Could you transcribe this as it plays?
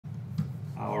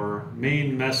our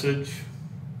main message,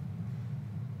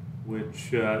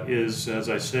 which is, as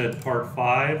I said, part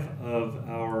 5 of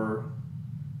our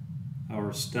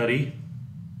study.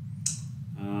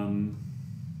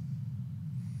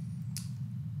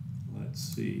 Let's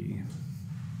see.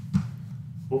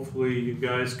 Hopefully you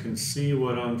guys can see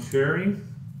what I'm sharing.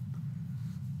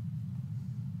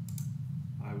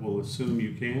 I will assume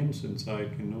you can, since I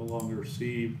can no longer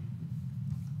see.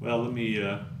 Well, let me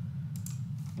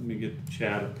get the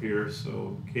chat up here,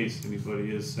 so in case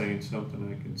anybody is saying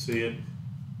something, I can see it.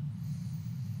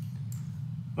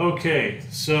 Okay,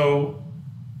 so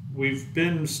we've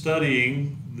been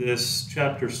studying this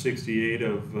chapter 68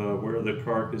 of where the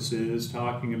carcass is,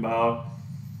 talking about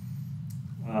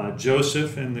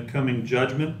Joseph and the coming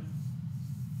judgment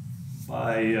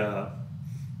by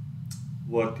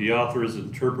what the author is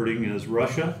interpreting as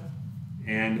Russia,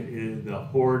 and the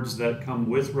hordes that come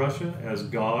with Russia as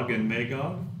Gog and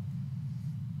Magog.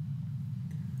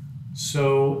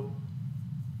 So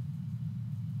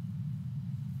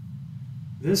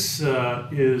this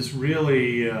is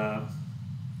really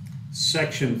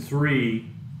section 3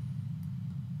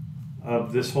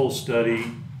 of this whole study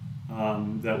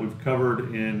that we've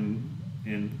covered in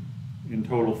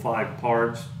total 5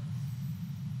 parts.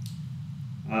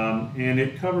 And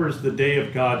it covers the day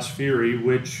of God's fury,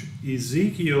 which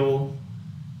Ezekiel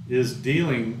is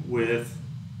dealing with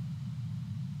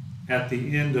at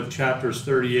the end of chapters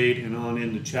 38 and on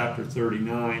into chapter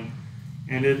 39.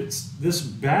 And it's this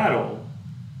battle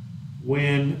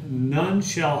when none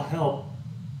shall help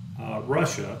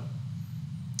Russia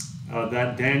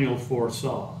that Daniel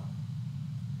foresaw.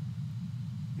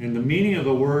 And the meaning of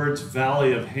the words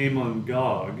Valley of Hamon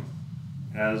Gog,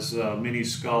 as many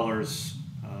scholars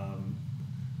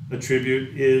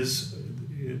attribute, is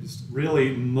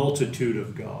really multitude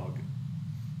of Gog.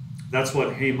 That's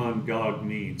what Hamon Gog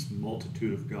means,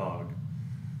 multitude of Gog.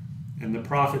 And the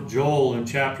prophet Joel in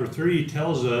chapter 3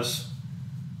 tells us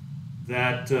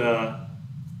that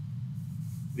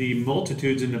the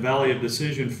multitudes in the valley of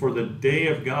decision for the day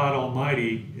of God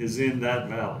Almighty is in that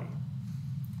valley.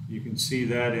 You can see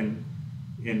that in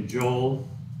Joel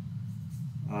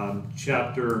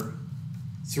chapter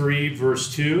 3,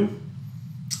 verse 2.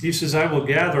 He says, I will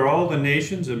gather all the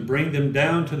nations and bring them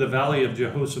down to the valley of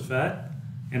Jehoshaphat,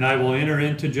 and I will enter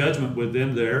into judgment with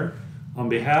them there on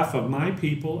behalf of my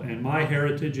people and my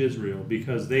heritage Israel,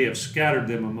 because they have scattered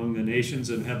them among the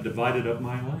nations and have divided up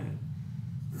my land.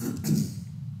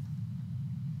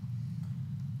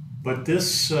 But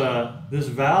this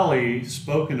valley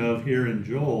spoken of here in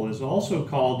Joel is also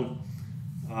called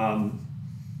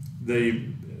the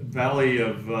valley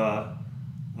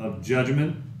of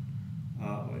judgment,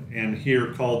 and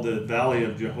here called the valley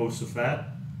of Jehoshaphat.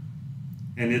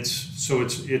 And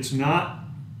it's not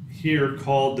here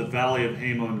called the valley of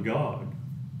Hamon Gog.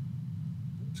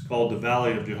 It's called the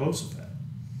valley of Jehoshaphat.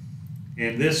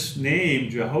 And this name,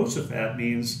 Jehoshaphat,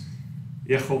 means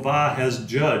Yehovah has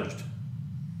judged.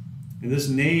 And this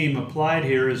name applied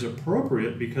here is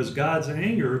appropriate because God's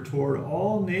anger toward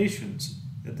all nations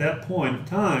at that point of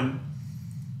time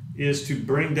is to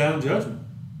bring down judgment.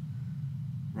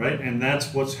 Right? And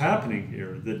that's what's happening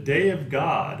here. The day of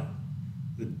God,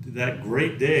 that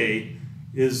great day,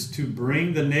 is to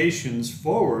bring the nations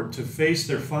forward to face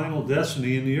their final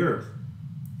destiny in the earth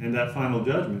and that final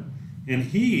judgment. And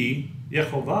he,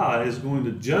 Yehovah, is going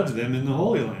to judge them in the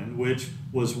Holy Land, which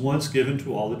was once given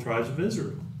to all the tribes of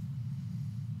Israel.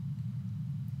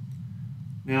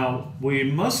 Now, we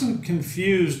mustn't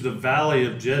confuse the valley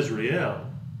of Jezreel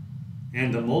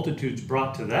and the multitudes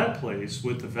brought to that place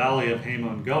with the valley of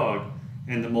Hamon Gog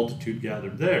and the multitude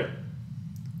gathered there.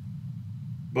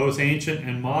 Both ancient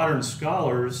and modern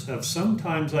scholars have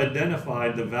sometimes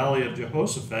identified the valley of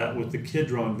Jehoshaphat with the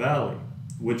Kidron Valley,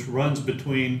 which runs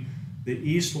between the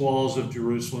east walls of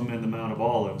Jerusalem and the Mount of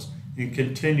Olives and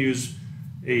continues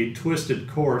a twisted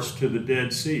course to the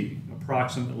Dead Sea,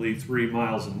 approximately 3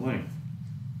 miles in length.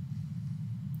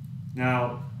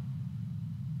 Now,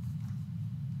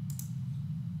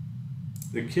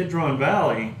 the Kidron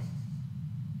Valley,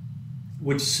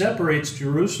 which separates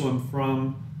Jerusalem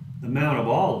from the Mount of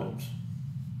Olives,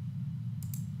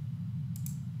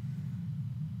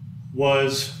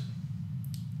 was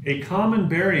a common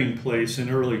burying place in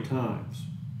early times,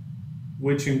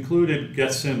 which included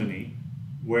Gethsemane,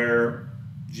 where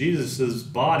Jesus'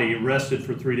 body rested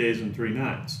for 3 days and 3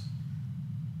 nights.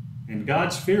 And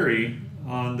God's fury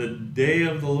on the day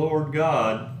of the Lord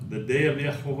God, the day of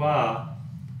Yehovah,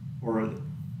 or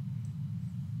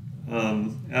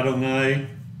Adonai,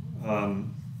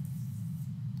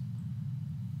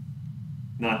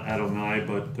 not Adonai,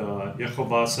 but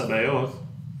Yehovah Sabaoth,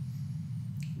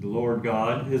 the Lord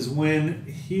God, is when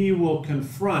he will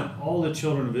confront all the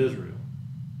children of Israel,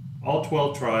 all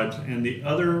 12 tribes, and the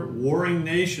other warring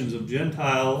nations of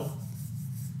Gentile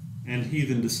and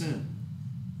heathen descent.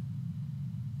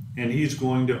 And he's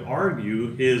going to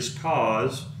argue his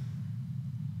cause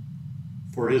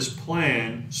for his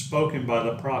plan spoken by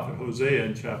the prophet Hosea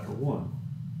in chapter 1.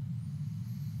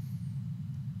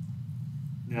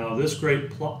 Now, this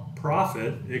great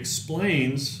prophet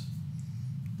explains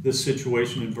this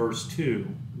situation in verse 2,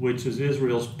 which is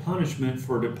Israel's punishment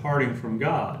for departing from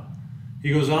God.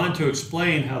 He goes on to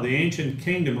explain how the ancient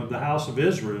kingdom of the house of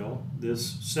Israel,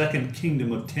 this second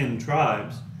kingdom of 10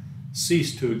 tribes,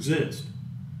 ceased to exist.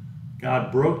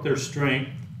 God broke their strength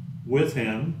with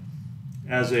him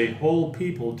as a whole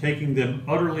people, taking them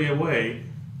utterly away,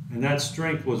 and that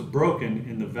strength was broken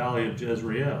in the valley of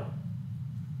Jezreel.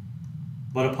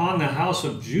 But upon the house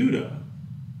of Judah,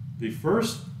 the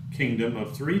first kingdom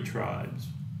of 3 tribes,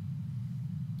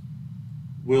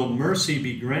 will mercy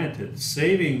be granted,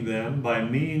 saving them by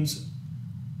means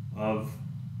of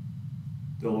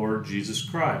the Lord Jesus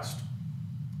Christ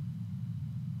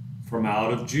from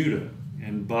out of Judah,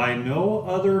 and by no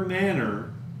other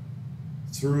manner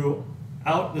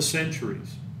throughout the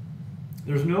centuries.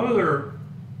 There's no other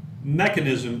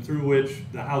mechanism through which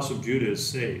the house of Judah is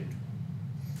saved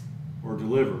or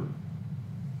delivered.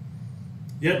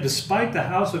 Yet despite the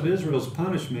house of Israel's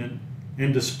punishment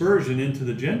and dispersion into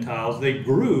the Gentiles, they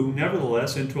grew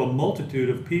nevertheless into a multitude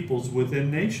of peoples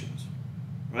within nations.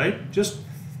 Right?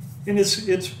 And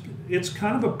it's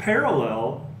kind of a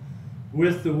parallel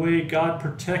with the way God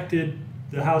protected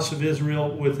the house of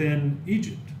Israel within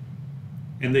Egypt.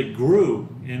 And they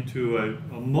grew into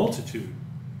a multitude.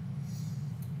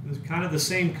 It's kind of the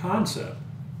same concept.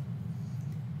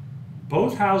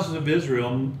 Both houses of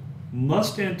Israel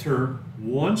must enter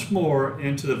once more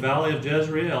into the valley of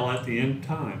Jezreel at the end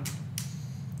time,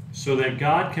 so that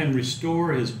God can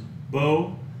restore his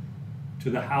bow to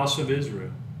the house of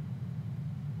Israel.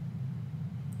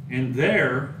 And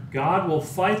there, God will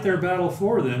fight their battle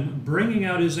for them, bringing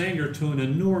out his anger to an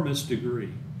enormous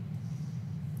degree.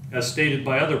 As stated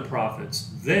by other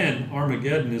prophets, then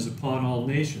Armageddon is upon all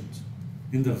nations.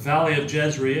 In the valley of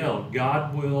Jezreel,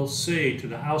 God will say to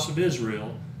the house of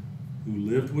Israel, who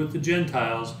lived with the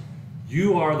Gentiles,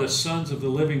 "You are the sons of the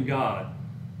living God."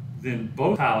 Then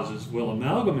both houses will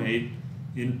amalgamate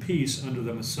in peace under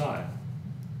the Messiah,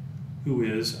 who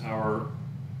is our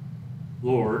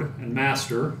Lord and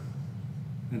Master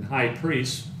and High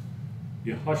Priest,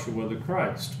 Yahushua the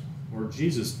Christ, or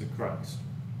Jesus the Christ.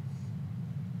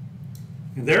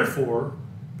 And therefore,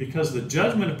 because the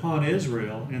judgment upon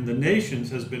Israel and the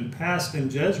nations has been passed in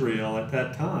Jezreel at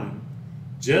that time,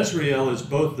 Jezreel is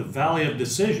both the valley of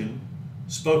decision,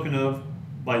 spoken of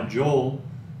by Joel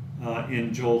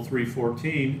in Joel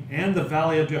 3:14, and the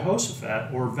valley of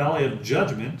Jehoshaphat, or valley of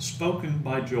judgment, spoken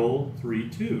by Joel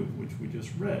 3:2, which we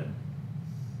just read.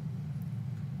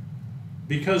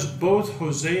 Because both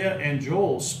Hosea and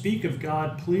Joel speak of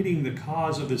God pleading the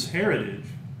cause of his heritage,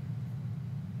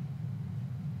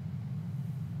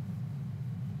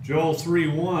 Joel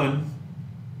 3:1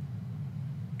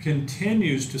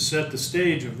 continues to set the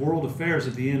stage of world affairs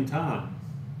at the end time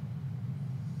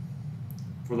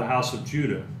for the house of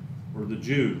Judah, or the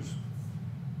Jews.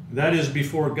 That is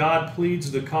before God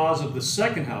pleads the cause of the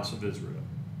second house of Israel,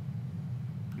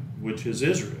 which is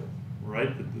Israel,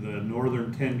 right? The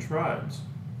northern 10 tribes.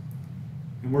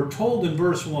 And we're told in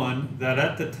verse 1 that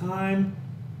at the time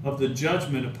of the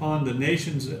judgment upon the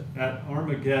nations at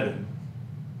Armageddon,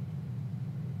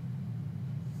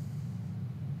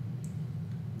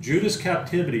 Judah's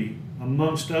captivity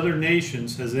amongst other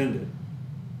nations has ended,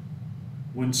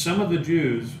 when some of the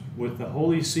Jews with the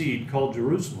holy seed called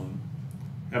Jerusalem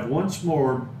have once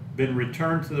more been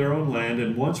returned to their own land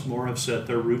and once more have set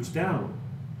their roots downward.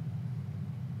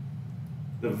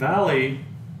 The valley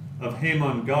of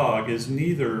Hamon Gog is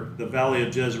neither the valley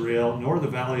of Jezreel nor the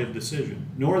valley of decision,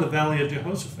 nor the valley of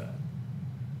Jehoshaphat.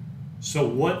 So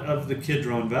what of the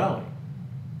Kidron Valley?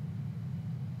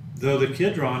 Though the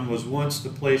Kidron was once the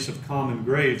place of common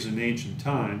graves in ancient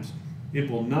times, it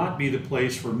will not be the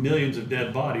place for millions of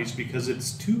dead bodies because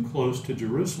it's too close to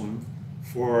Jerusalem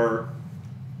for,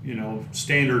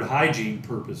 standard hygiene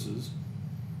purposes.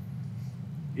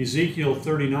 Ezekiel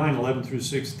 39:11 through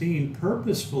 16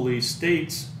 purposefully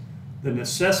states the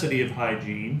necessity of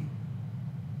hygiene,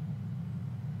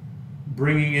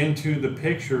 bringing into the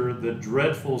picture the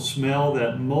dreadful smell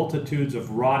that multitudes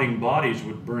of rotting bodies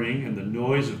would bring, and the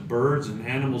noise of birds and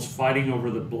animals fighting over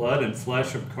the blood and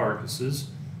flesh of carcasses.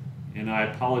 And I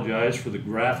apologize for the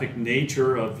graphic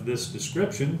nature of this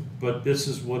description, but this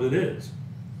is what it is.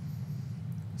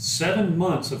 7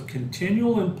 months of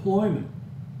continual employment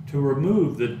to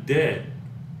remove the dead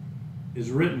is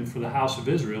written for the house of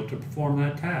Israel to perform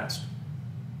that task.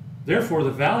 Therefore, the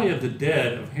valley of the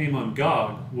dead of Hamon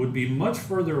Gog would be much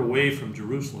further away from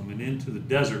Jerusalem and into the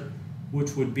desert,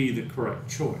 which would be the correct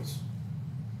choice.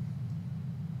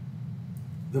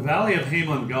 The valley of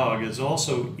Hamon Gog is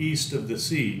also east of the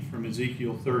sea from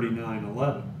Ezekiel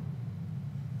 39:11.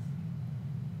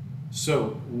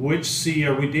 So, which sea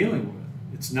are we dealing with?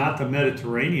 It's not the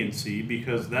Mediterranean Sea,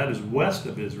 because that is west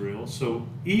of Israel. So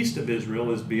east of Israel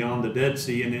is beyond the Dead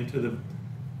Sea and into the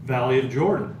Valley of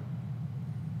Jordan.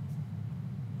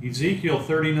 Ezekiel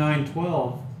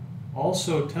 39:12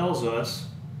 also tells us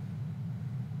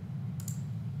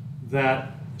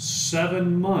that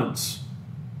 7 months,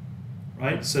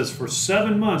 right? It says, for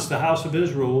 7 months the house of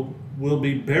Israel will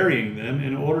be burying them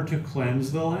in order to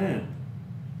cleanse the land.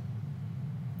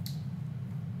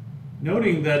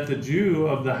 Noting that the Jew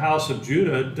of the house of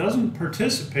Judah doesn't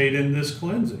participate in this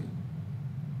cleansing.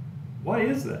 Why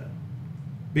is that?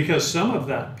 Because some of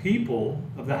that people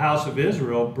of the house of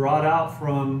Israel, brought out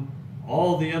from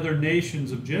all the other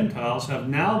nations of Gentiles, have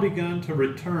now begun to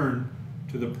return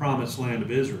to the promised land of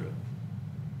Israel.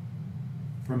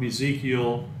 From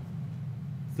Ezekiel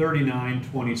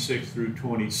 39:26 through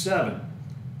 27.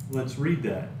 Let's read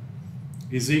that.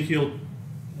 Ezekiel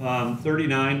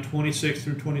 39:26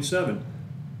 through 27.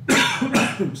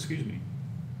 Excuse me.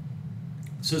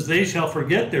 It says, they shall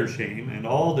forget their shame and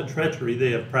all the treachery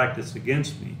they have practiced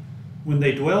against me, when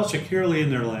they dwell securely in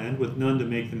their land with none to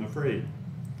make them afraid.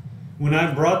 When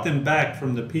I've brought them back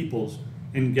from the peoples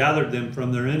and gathered them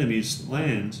from their enemies'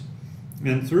 lands,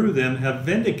 and through them have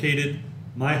vindicated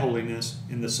my holiness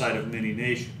in the sight of many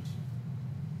nations.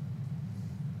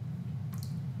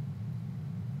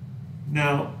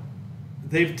 Now,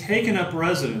 they've taken up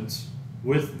residence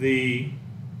with the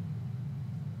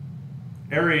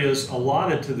areas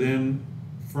allotted to them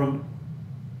from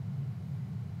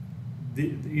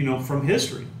from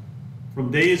history,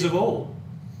 from days of old.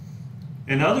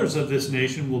 And others of this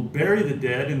nation will bury the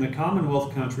dead in the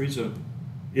Commonwealth countries of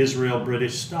Israel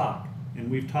British stock. And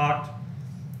we've talked,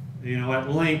 at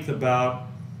length about,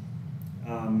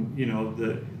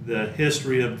 the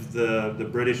history of the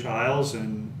British Isles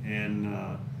and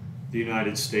the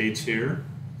United States here.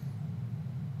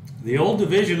 The old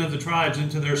division of the tribes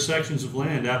into their sections of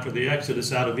land after the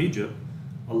exodus out of Egypt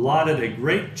allotted a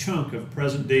great chunk of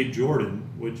present-day Jordan,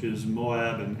 which is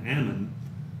Moab and Ammon,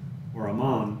 or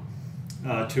Ammon,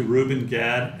 to Reuben,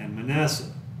 Gad, and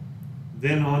Manasseh.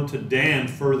 Then on to Dan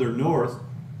further north,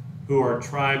 who are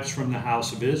tribes from the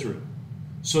house of Israel.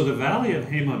 So the valley of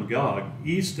Hamon Gog,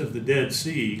 east of the Dead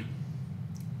Sea,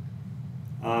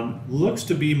 looks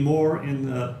to be more in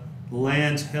the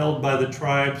lands held by the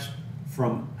tribes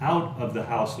from out of the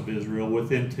house of Israel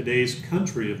within today's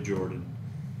country of Jordan.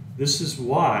 This is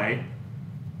why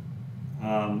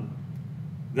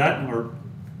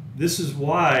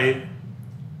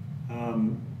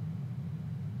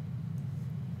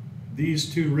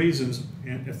these two reasons,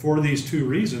 and for these two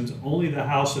reasons, only the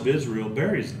house of Israel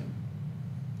buries them.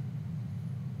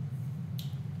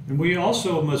 And we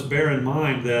also must bear in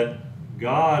mind that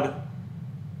God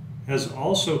has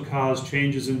also caused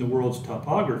changes in the world's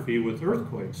topography with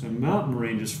earthquakes and mountain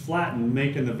ranges flattened,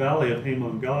 making the valley of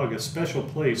Hamon Gog a special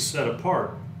place set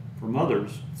apart from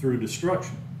others through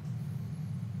destruction.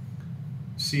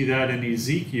 See that in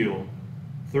Ezekiel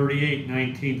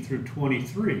 38:19 through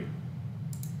 23.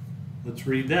 Let's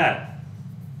read that.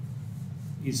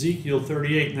 Ezekiel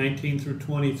 38:19 through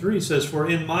 23 says, for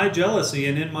in my jealousy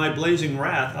and in my blazing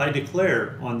wrath I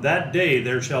declare, on that day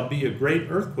there shall be a great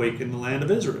earthquake in the land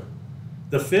of Israel.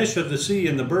 The fish of the sea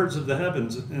and the birds of the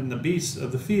heavens and the beasts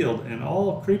of the field and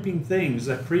all creeping things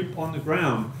that creep on the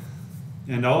ground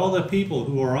and all the people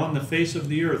who are on the face of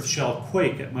the earth shall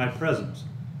quake at my presence.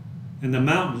 And the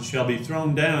mountains shall be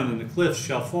thrown down and the cliffs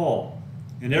shall fall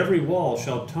and every wall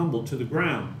shall tumble to the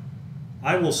ground.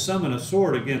 I will summon a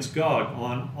sword against Gog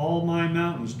on all my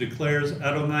mountains, declares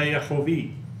Adonai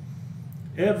Yehovah.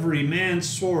 Every man's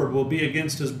sword will be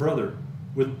against his brother.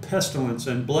 With pestilence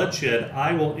and bloodshed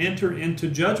I will enter into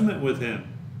judgment with him.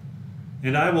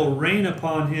 And I will rain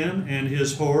upon him and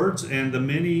his hordes and the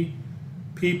many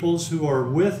peoples who are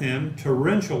with him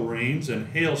torrential rains and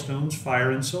hailstones, fire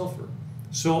and sulfur.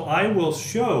 So I will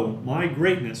show my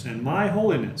greatness and my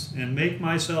holiness and make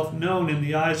myself known in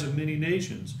the eyes of many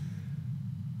nations.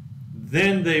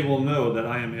 Then they will know that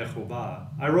I am Yehovah.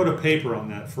 I wrote a paper on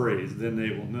that phrase, then they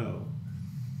will know.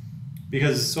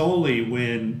 Because it's only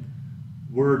when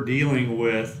we're dealing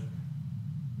with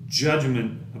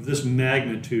judgment of this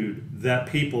magnitude that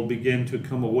people begin to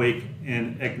come awake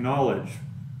and acknowledge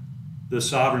the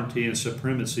sovereignty and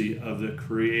supremacy of the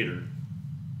Creator.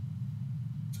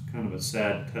 It's kind of a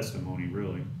sad testimony,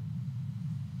 really.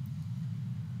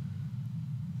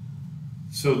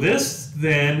 So this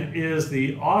then is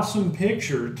the awesome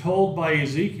picture told by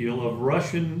Ezekiel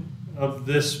of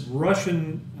this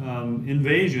Russian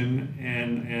invasion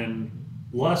and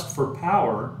lust for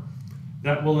power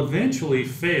that will eventually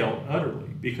fail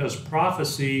utterly, because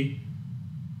prophecy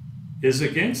is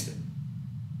against it,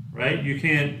 right? You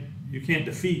can't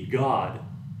defeat God,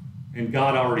 and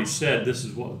God already said this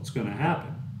is what's going to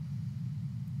happen.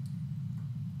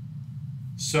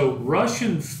 So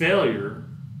Russian failure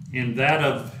and that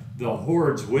of the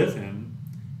hordes with him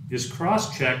is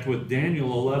cross-checked with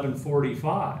Daniel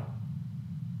 11:45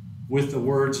 with the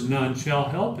words, "None shall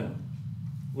help him."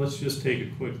 Let's just take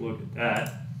a quick look at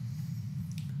that.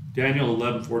 Daniel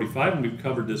 11:45, and we've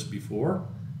covered this before.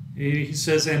 He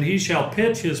says, "And he shall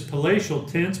pitch his palatial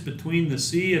tents between the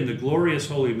sea and the glorious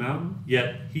holy mountain,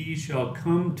 yet he shall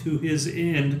come to his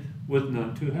end with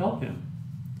none to help him."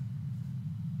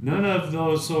 None of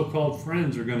those so-called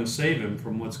friends are going to save him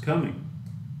from what's coming.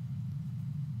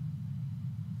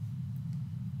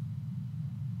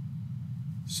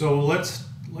 So let's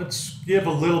give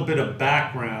a little bit of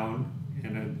background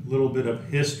and a little bit of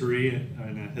history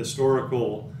and a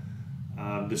historical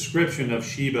description of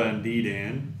Sheba and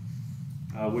Dedan,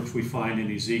 which we find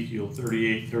in Ezekiel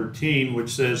 38:13,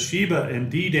 which says, "Sheba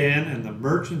and Dedan and the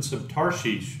merchants of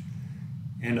Tarshish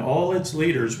and all its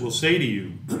leaders will say to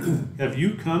you, have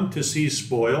you come to seize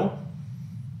spoil?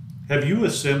 Have you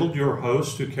assembled your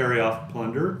host to carry off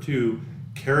plunder, to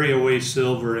carry away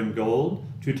silver and gold,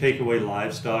 to take away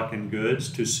livestock and goods,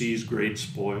 to seize great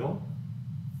spoil?"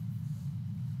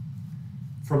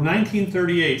 From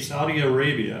 1938, Saudi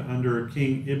Arabia, under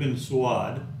King Ibn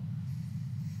Saud,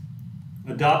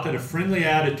 adopted a friendly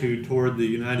attitude toward the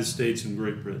United States and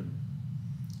Great Britain.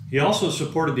 He also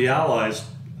supported the Allied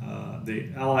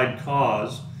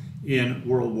cause in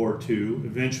World War II,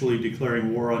 eventually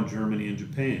declaring war on Germany and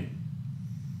Japan.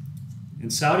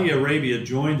 And Saudi Arabia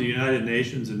joined the United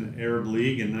Nations and the Arab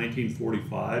League in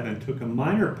 1945 and took a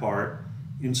minor part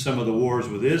in some of the wars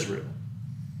with Israel.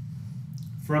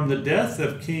 From the death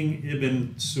of King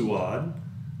Ibn Saud,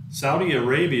 Saudi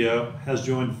Arabia has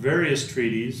joined various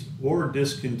treaties or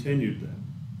discontinued them,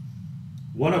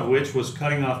 one of which was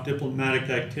cutting off diplomatic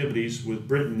activities with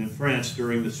Britain and France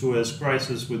during the Suez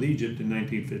Crisis with Egypt in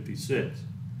 1956.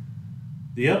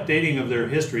 The updating of their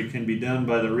history can be done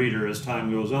by the reader as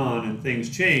time goes on and things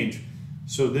change,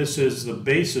 so this is the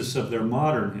basis of their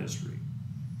modern history.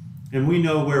 And we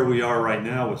know where we are right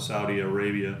now with Saudi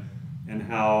Arabia and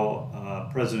how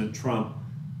President Trump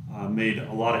made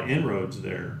a lot of inroads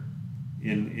there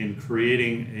in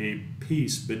creating a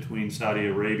peace between Saudi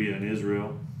Arabia and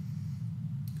Israel.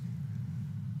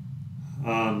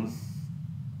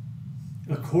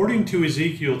 According to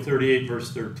Ezekiel 38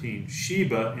 verse 13,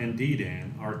 Sheba and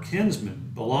Dedan are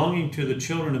kinsmen belonging to the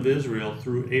children of Israel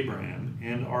through Abraham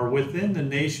and are within the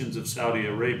nations of Saudi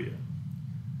Arabia.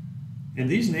 And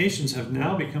these nations have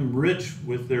now become rich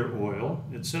with their oil,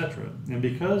 etc. And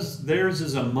because theirs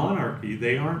is a monarchy,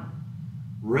 they aren't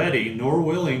ready nor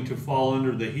willing to fall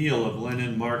under the heel of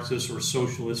Lenin, Marxist, or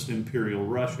socialist imperial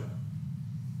Russia,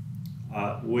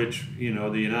 which, you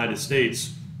know, the United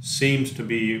States seems to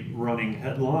be running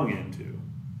headlong into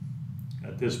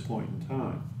at this point in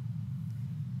time.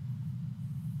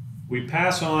 We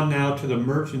pass on now to the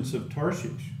merchants of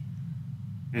Tarshish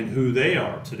and who they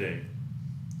are today,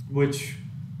 which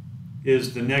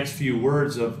is the next few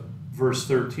words of verse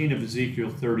 13 of Ezekiel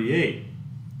 38.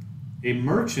 A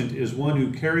merchant is one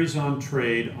who carries on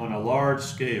trade on a large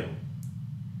scale,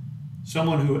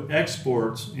 someone who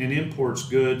exports and imports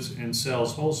goods and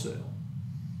sells wholesale.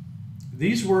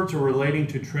 These words are relating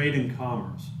to trade and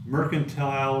commerce,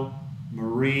 mercantile,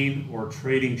 marine, or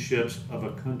trading ships of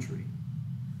a country.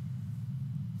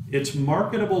 It's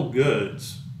marketable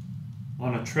goods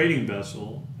on a trading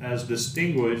vessel as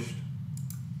distinguished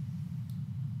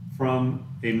from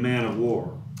a man of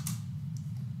war.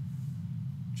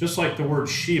 Just like the word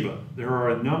Sheba, there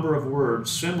are a number of words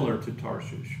similar to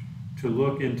Tarshish to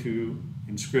look into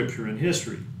in Scripture and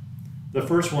history. The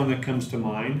first one that comes to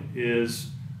mind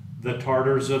is the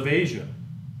Tartars of Asia,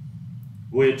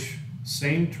 which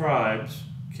same tribes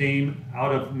came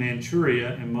out of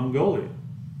Manchuria and Mongolia.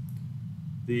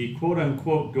 The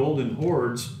quote-unquote golden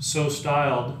hordes, so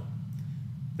styled,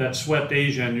 that swept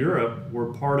Asia and Europe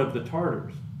were part of the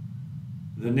Tartars.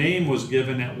 The name was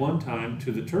given at one time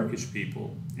to the Turkish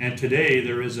people, and today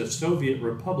there is a Soviet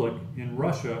republic in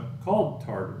Russia called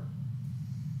Tartar.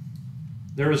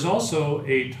 There is also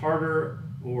a Tartar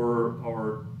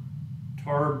or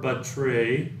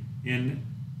Tarbatre in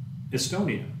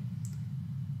Estonia,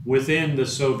 within the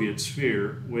Soviet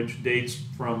sphere, which dates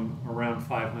from around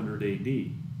 500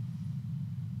 AD.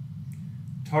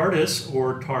 Tardis,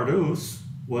 or Tardus,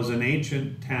 was an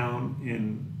ancient town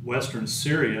in western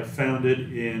Syria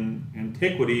founded in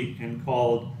antiquity and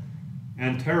called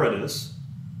Antaradus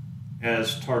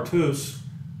as Tartus.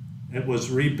 It was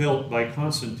rebuilt by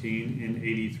Constantine in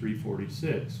AD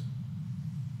 346.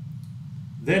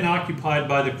 Then occupied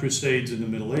by the Crusades in the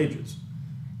Middle Ages.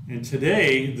 And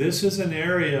today, this is an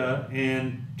area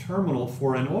and terminal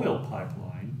for an oil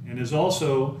pipeline and is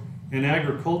also an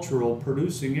agricultural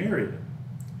producing area.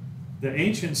 The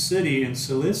ancient city in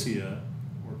Cilicia,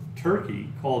 or Turkey,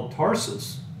 called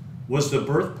Tarsus, was the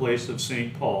birthplace of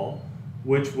St. Paul,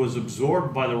 which was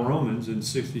absorbed by the Romans in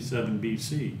 67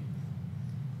 BC.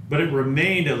 But it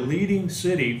remained a leading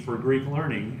city for Greek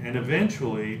learning and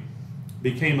eventually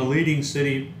became a leading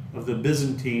city of the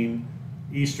Byzantine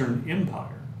Eastern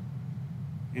Empire.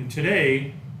 And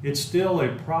today, it's still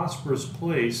a prosperous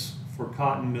place for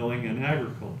cotton milling and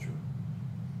agriculture.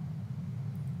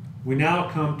 We now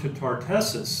come to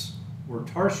Tartessus, or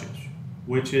Tarshish,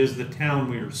 which is the town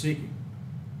we are seeking.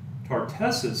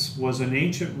 Tartessus was an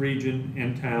ancient region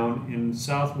and town in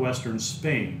southwestern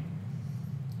Spain,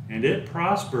 and it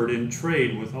prospered in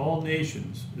trade with all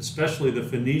nations, especially the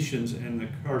Phoenicians and the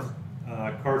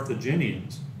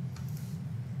Carthaginians.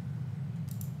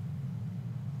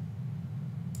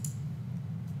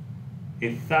 A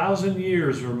 1,000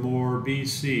 years or more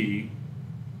BC,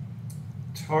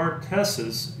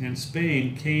 Tartessus and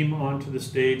Spain came onto the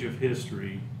stage of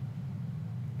history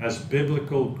as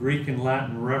biblical Greek and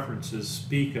Latin references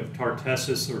speak of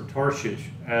Tartessus or Tarshish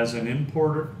as an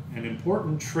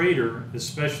important trader,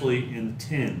 especially in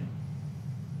tin.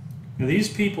 Now, these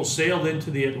people sailed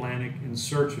into the Atlantic in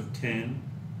search of tin.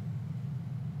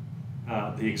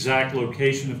 The exact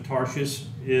location of Tarshish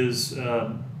is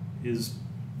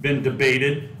been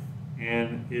debated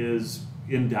and is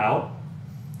in doubt,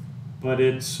 but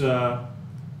it's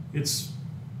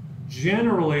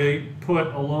generally put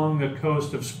along the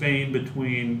coast of Spain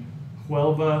between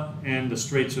Huelva and the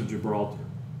Straits of Gibraltar.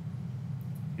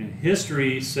 And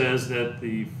history says that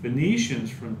the Phoenicians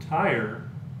from Tyre,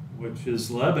 which is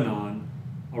Lebanon,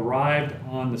 arrived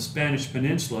on the Spanish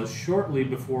peninsula shortly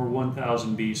before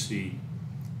 1000 BC.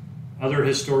 Other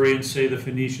historians say the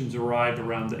Phoenicians arrived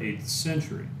around the 8th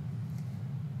century.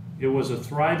 It was a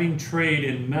thriving trade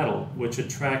in metal which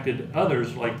attracted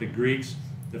others like the Greeks,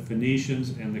 the Phoenicians,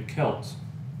 and the Celts.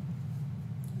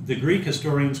 The Greek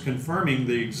historians confirming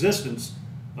the existence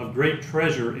of great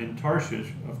treasure in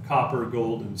Tarshish of copper,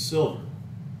 gold, and silver.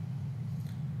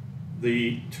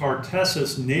 The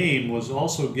Tartessus name was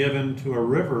also given to a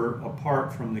river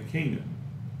apart from the kingdom.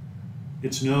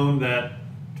 It's known that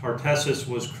Tartessus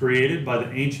was created by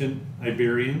the ancient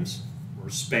Iberians, or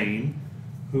Spain,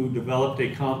 who developed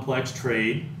a complex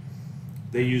trade.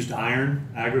 They used iron,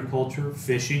 agriculture,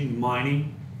 fishing,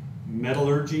 mining,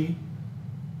 metallurgy,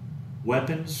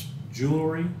 weapons,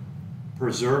 jewelry,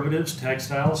 preservatives,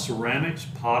 textiles, ceramics,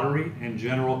 pottery, and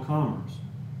general commerce.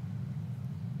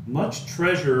 Much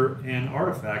treasure and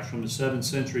artifacts from the 7th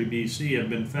century BC have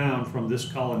been found from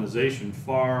this colonization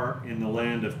far in the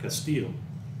land of Castile.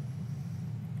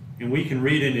 And we can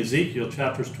read in Ezekiel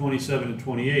chapters 27 and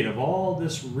 28 of all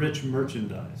this rich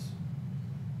merchandise.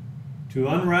 To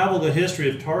unravel the history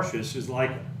of Tarshish is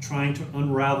like trying to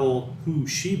unravel who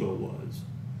Sheba was,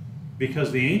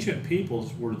 because the ancient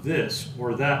peoples were this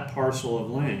or that parcel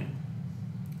of land.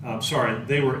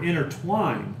 They were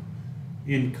intertwined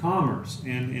in commerce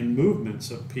and in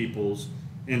movements of peoples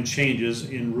and changes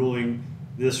in ruling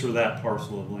this or that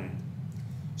parcel of land.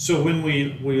 So when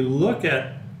we look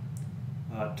at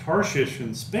Tarshish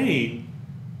in Spain,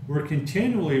 we're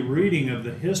continually reading of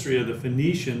the history of the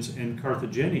Phoenicians and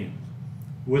Carthaginians,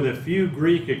 with a few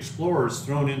Greek explorers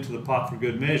thrown into the pot for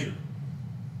good measure.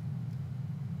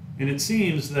 And it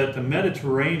seems that the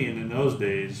Mediterranean in those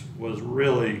days was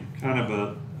really kind of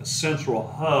a central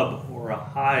hub or a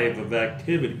hive of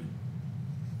activity.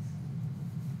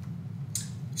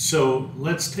 So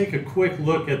let's take a quick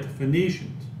look at the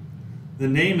Phoenicians. The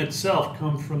name itself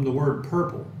comes from the word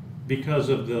purple because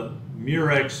of the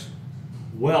murex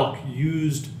whelk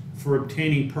used for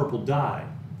obtaining purple dye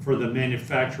for the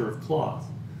manufacture of cloth.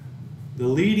 The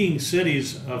leading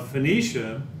cities of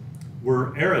Phoenicia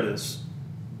were Aradus,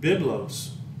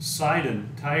 Byblos,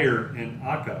 Sidon, Tyre, and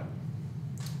Akka.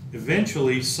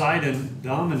 Eventually, Sidon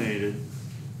dominated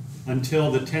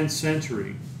until the 10th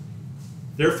century.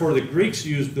 Therefore, the Greeks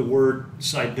used the word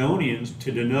Sidonians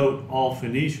to denote all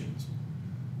Phoenicians.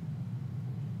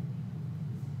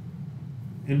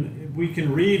 And we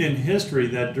can read in history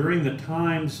that during the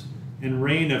times and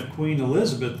reign of Queen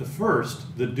Elizabeth I,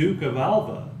 the Duke of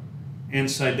Alva and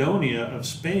Sidonia of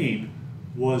Spain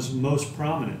was most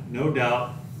prominent, no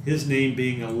doubt his name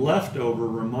being a leftover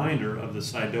reminder of the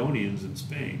Sidonians in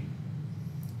Spain.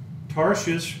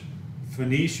 Tarshish,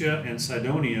 Phoenicia, and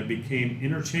Sidonia became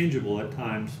interchangeable at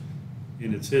times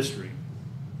in its history.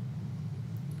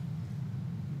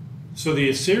 So the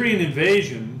Assyrian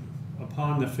invasion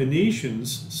upon the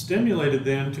Phoenicians stimulated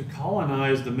them to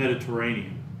colonize the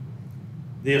Mediterranean.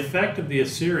 The effect of the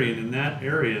Assyrian in that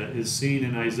area is seen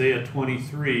in Isaiah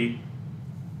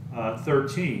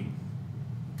 23:13.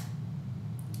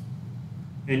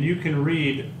 And you can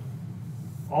read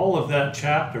all of that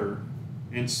chapter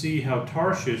and see how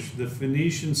Tarshish, the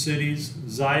Phoenician cities,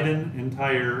 Zidon and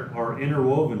Tyre are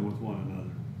interwoven with one another.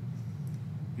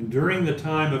 And during the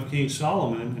time of King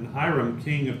Solomon and Hiram,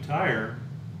 king of Tyre,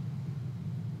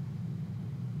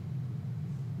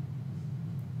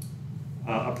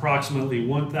 approximately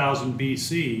 1000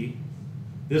 BC,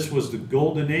 this was the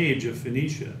golden age of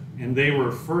Phoenicia, and they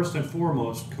were first and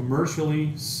foremost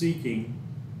commercially seeking.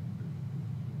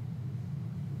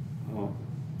 Oh,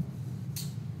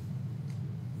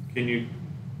 can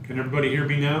everybody hear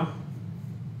me now?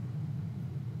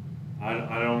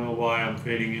 I don't know why I'm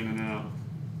fading in and out.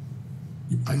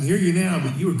 I can hear you now,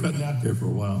 but you were cutting out there for a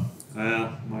while.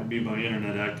 Might be my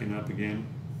internet acting up again.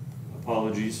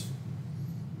 Apologies.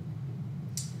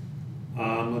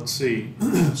 Let's see.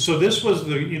 So this was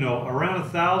around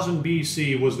 1000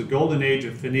 BC was the golden age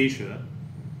of Phoenicia,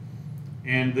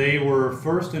 and they were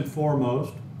first and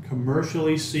foremost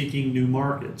commercially seeking new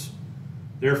markets.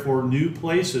 Therefore, new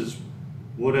places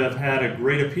would have had a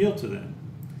great appeal to them.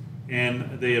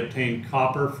 And they obtained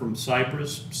copper from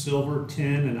Cyprus, silver,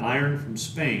 tin, and iron from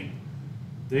Spain.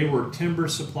 They were timber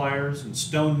suppliers and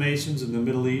stonemasons in the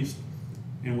Middle East,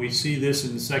 and we see this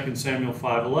in 2 Samuel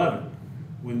 5:11,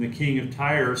 when the king of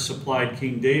Tyre supplied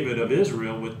King David of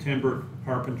Israel with timber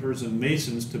carpenters and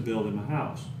masons to build him a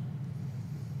house.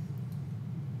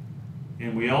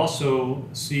 And we also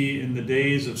see in the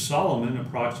days of Solomon,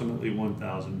 approximately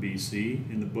 1000 BC,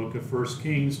 in the book of 1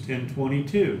 Kings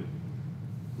 10:22.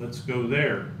 Let's go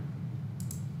there.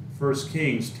 1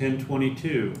 Kings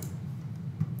 10:22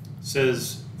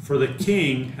 says, "For the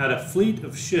king had a fleet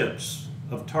of ships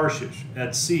of Tarshish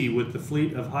at sea with the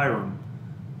fleet of Hiram.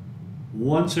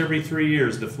 Once every 3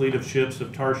 years, the fleet of ships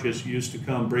of Tarshish used to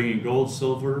come bringing gold,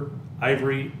 silver,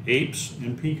 ivory, apes,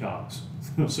 and peacocks."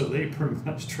 So they pretty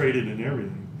much traded in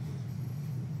everything.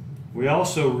 We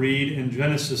also read in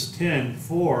Genesis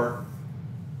 10:4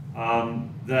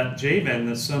 that Javan,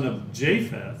 the son of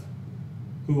Japheth,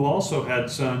 who also had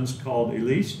sons called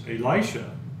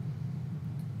Elisha,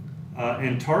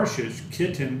 and Tarshish,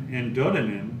 Kittim, and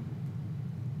Dodanim.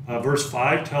 Verse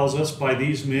 5 tells us, "By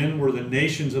these men were the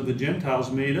nations of the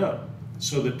Gentiles made up."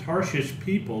 So the Tarshish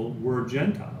people were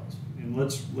Gentiles. And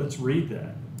let's read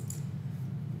that.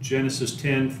 Genesis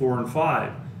 10:4 and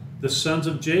 5. "The sons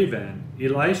of Javan,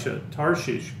 Elisha,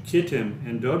 Tarshish, Kittim,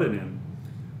 and Dodanim.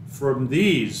 From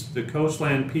these the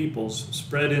coastland peoples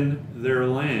spread in their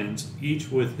lands, each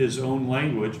with his own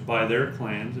language by their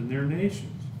clans and their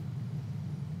nations."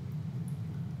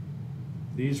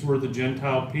 These were the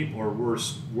Gentile people, or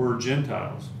were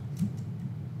Gentiles.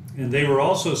 And they were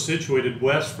also situated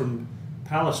west from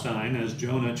Palestine, as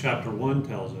Jonah chapter 1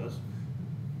 tells us.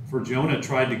 For Jonah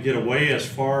tried to get away as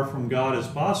far from God as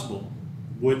possible,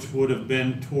 which would have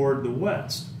been toward the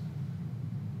west.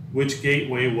 Which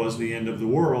gateway was the end of the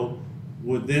world,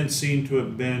 would then seem to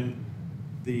have been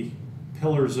the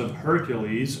Pillars of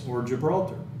Hercules or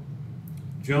Gibraltar.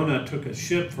 Jonah took a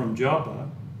ship from Joppa,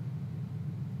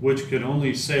 which could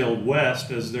only sail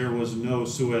west as there was no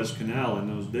Suez Canal in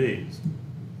those days.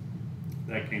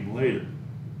 That came later.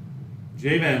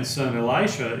 Javan's son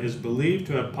Elisha is believed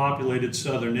to have populated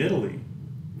southern Italy,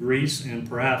 Greece, and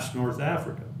perhaps North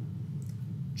Africa.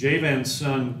 Javan's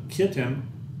son Kittim,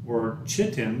 or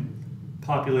Chittim,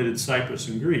 populated Cyprus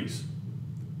and Greece.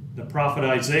 The prophet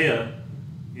Isaiah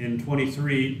in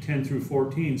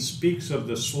 23:10-14 speaks of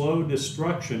the slow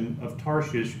destruction of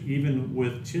Tarshish even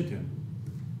with Chittim.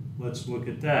 Let's look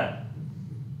at that.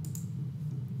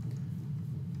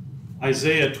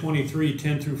 Isaiah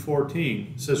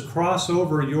 23:10-14 says, "Cross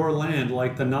over your land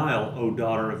like the Nile, O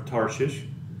daughter of Tarshish.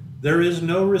 There is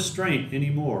no restraint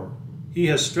anymore. He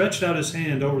has stretched out his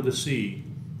hand over the sea.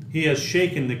 He has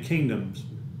shaken the kingdoms.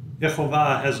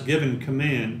 Jehovah has given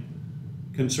command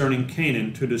concerning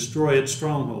Canaan to destroy its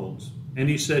strongholds. And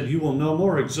he said, you will no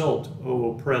more exult,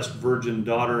 O oppressed virgin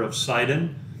daughter of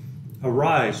Sidon.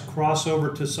 Arise, cross over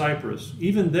to Cyprus.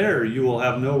 Even there you will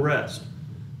have no rest.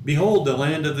 Behold, the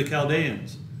land of the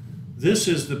Chaldeans. This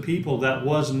is the people that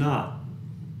was not.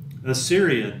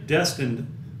 Assyria destined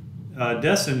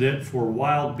it for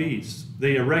wild beasts.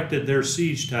 They erected their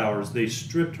siege towers. They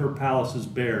stripped her palaces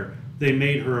bare. They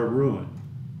made her a ruin.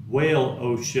 Wail,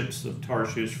 O ships of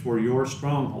Tarshish, for your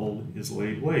stronghold is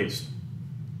laid waste.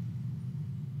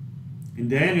 In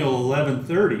Daniel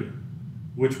 11:30,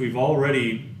 which we've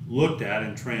already looked at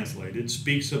and translated,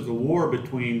 speaks of the war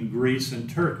between Greece and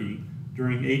Turkey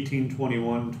during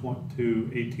 1821 to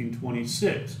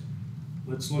 1826.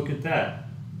 Let's look at that.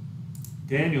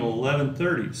 Daniel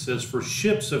 11:30 says, For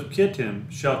ships of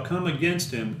Kittim shall come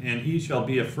against him, and he shall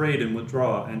be afraid and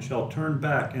withdraw, and shall turn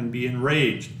back and be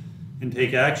enraged, and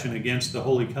take action against the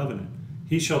Holy Covenant.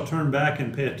 He shall turn back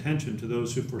and pay attention to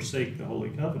those who forsake the Holy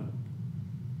Covenant.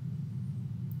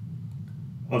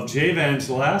 Of Javan's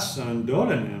last son,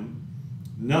 Dodanim,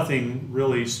 nothing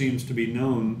really seems to be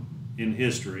known in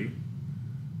history.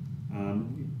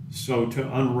 So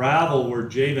to unravel where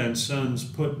Javan's sons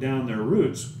put down their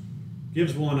roots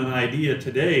gives one an idea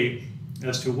today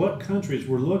as to what countries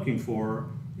we're looking for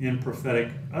in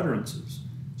prophetic utterances.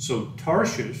 So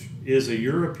Tarshish is a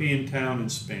European town in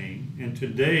Spain, and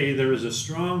today there is a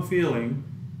strong feeling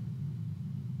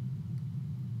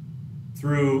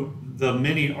through the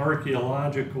many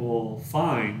archaeological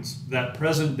finds that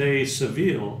present-day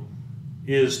Seville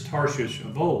is Tarshish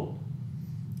of old.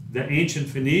 The ancient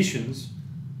Phoenicians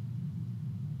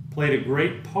played a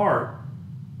great part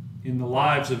in the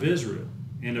lives of Israel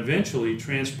and eventually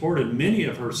transported many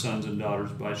of her sons and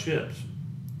daughters by ships.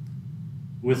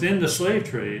 Within the slave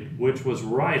trade, which was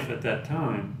rife at that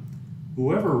time,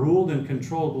 whoever ruled and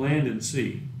controlled land and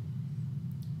sea,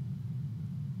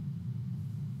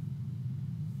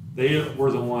 they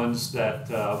were the ones that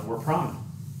were prominent.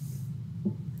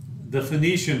 The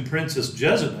Phoenician princess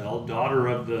Jezebel, daughter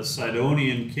of the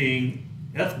Sidonian king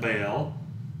Ethbaal,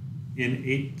 in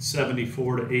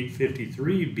 874 to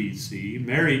 853 BC,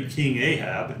 married King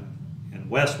Ahab, and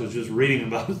Wes was just reading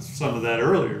about some of that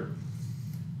earlier.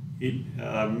 He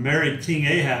married King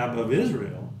Ahab of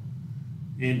Israel,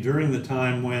 and during the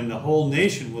time when the whole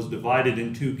nation was divided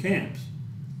in two camps.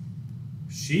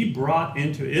 She brought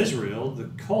into Israel the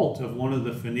cult of one of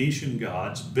the Phoenician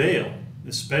gods, Baal,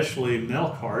 especially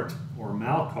Melkart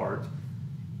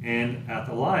and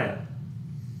Athaliah.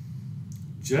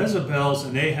 Jezebel's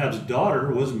and Ahab's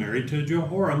daughter was married to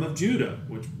Jehoram of Judah,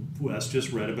 which Wes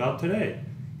just read about today,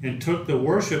 and took the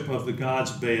worship of the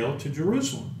gods Baal to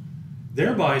Jerusalem,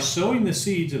 thereby sowing the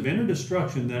seeds of inner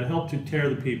destruction that helped to tear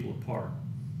the people apart.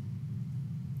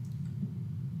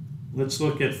 Let's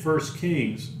look at 1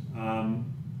 Kings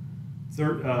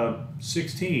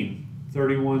 16,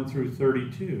 31 through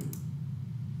 32.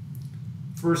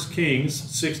 1 Kings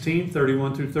 16,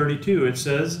 31 through 32, it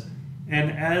says,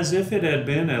 And as if it had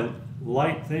been a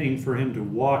light thing for him to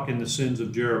walk in the sins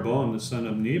of Jeroboam the son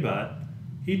of Nebat,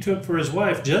 he took for his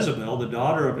wife Jezebel, the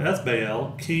daughter of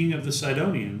Ethbaal, king of the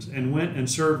Sidonians, and went and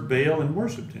served Baal and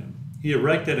worshipped him. He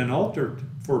erected an altar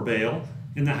for Baal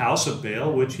in the house of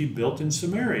Baal, which he built in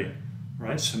Samaria.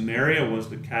 Right? Samaria was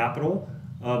the capital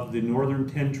of the northern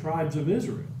 10 tribes of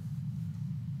Israel.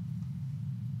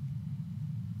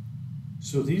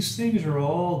 So these things are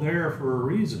all there for a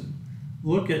reason.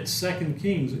 Look at 2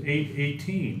 Kings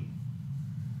 8:18.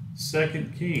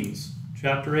 2 Kings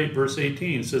chapter 8, verse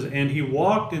 18 says, And he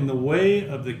walked in the way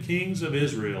of the kings of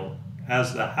Israel,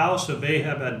 as the house of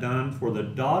Ahab had done, for the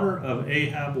daughter of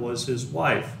Ahab was his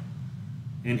wife.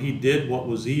 And he did what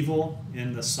was evil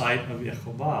in the sight of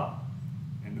Jehovah.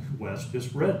 And Wes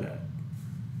just read that.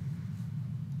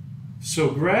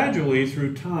 So gradually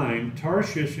through time,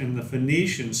 Tarshish and the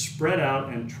Phoenicians spread out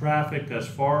and trafficked as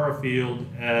far afield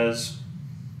as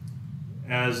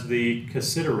the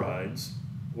Cassiterides,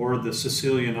 or the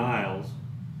Sicilian Isles,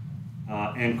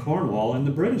 and Cornwall in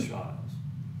the British Isles.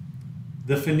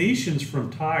 The Phoenicians from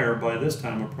Tyre, by this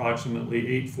time approximately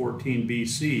 814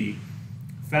 BC,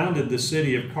 founded the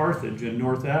city of Carthage in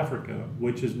North Africa,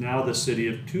 which is now the city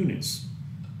of Tunis.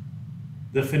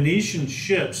 The Phoenician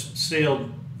ships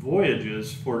sailed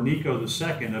voyages for Necho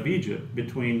II of Egypt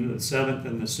between the 7th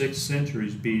and the 6th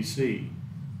centuries BC.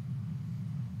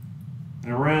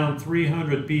 And around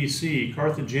 300 BC,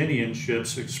 Carthaginian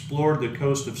ships explored the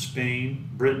coast of Spain,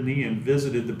 Brittany, and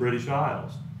visited the British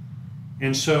Isles.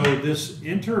 And so this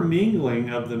intermingling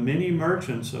of the many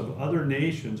merchants of other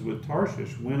nations with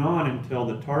Tarshish went on until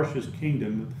the Tarshish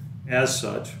kingdom, as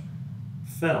such,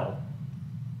 fell.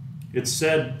 It's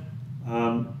said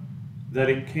that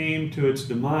it came to its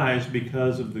demise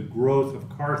because of the growth of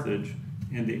Carthage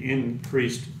and the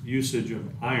increased usage of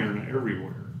iron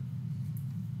everywhere.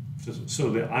 So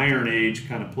the Iron Age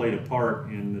kind of played a part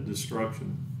in the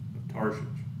destruction of Tarshish.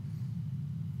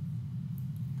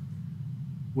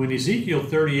 When Ezekiel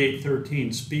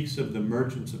 38:13 speaks of the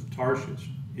merchants of Tarshish,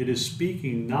 it is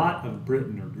speaking not of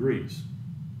Britain or Greece,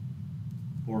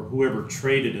 or whoever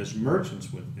traded as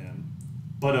merchants with them,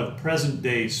 but of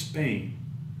present-day Spain.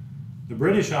 The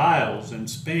British Isles and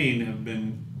Spain have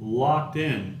been locked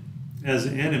in as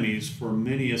enemies for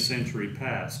many a century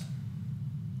past,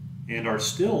 and are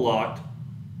still locked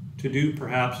to do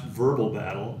perhaps verbal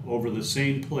battle over the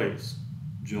same place,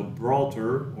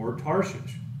 Gibraltar or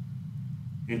Tarshish.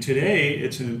 And today,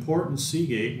 it's an important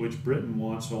seagate which Britain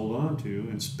wants to hold on to,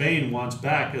 and Spain wants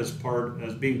back as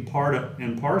being part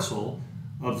and parcel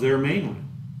of their mainland.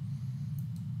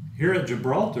 Here at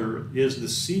Gibraltar is the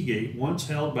seagate once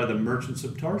held by the merchants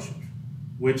of Tarshish,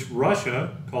 which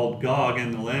Russia, called Gog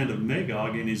and the land of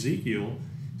Magog in Ezekiel,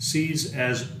 sees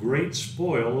as great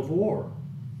spoil of war.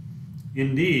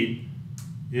 Indeed,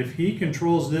 if he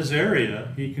controls this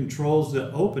area, he controls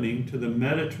the opening to the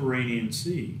Mediterranean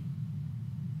Sea.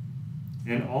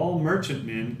 And all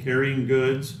merchantmen carrying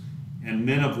goods and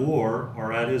men of war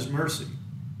are at his mercy.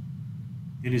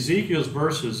 In Ezekiel's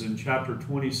verses in chapter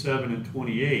 27 and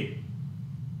 28,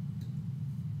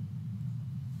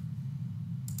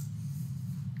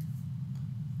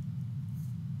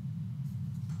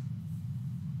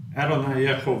 Adonai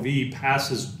Yehovah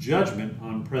passes judgment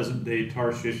on present-day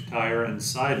Tarshish, Tyre, and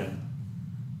Sidon.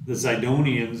 The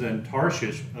Zidonians and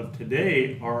Tarshish of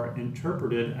today are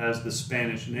interpreted as the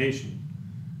Spanish nation,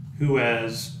 who,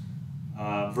 as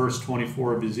verse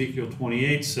 24 of Ezekiel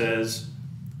 28 says,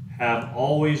 have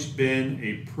always been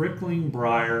a prickling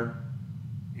briar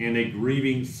and a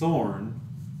grieving thorn,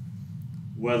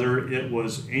 whether it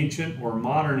was ancient or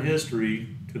modern history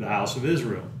to the house of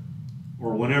Israel,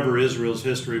 or whenever Israel's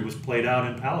history was played out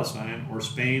in Palestine or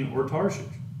Spain or Tarshish.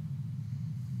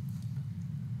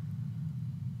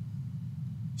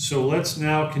 So let's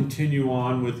now continue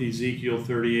on with Ezekiel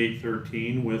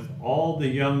 38:13, with all the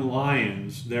young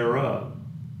lions thereof,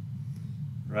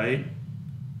 right?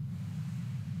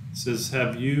 It says,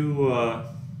 have you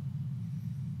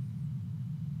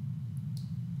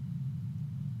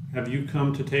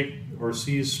come to take or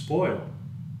seize spoil?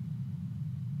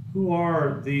 Who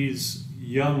are these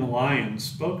young lions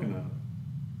spoken of?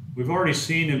 We've already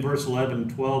seen in verse 11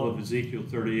 and 12 of Ezekiel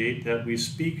 38 that we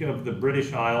speak of the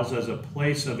British Isles as a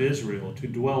place of Israel to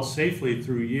dwell safely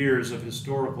through years of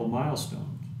historical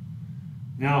milestones.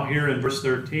 Now here in verse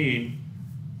 13,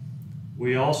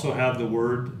 we also have the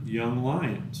word young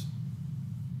lions.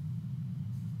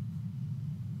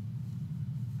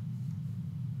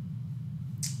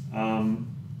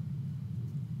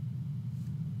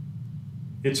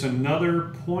 It's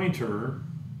another pointer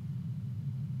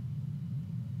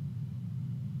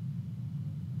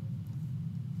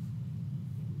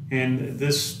and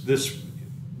this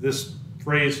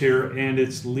phrase here, and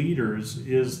its leaders,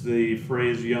 is the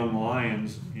phrase young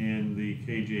lions in the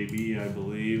KJV, I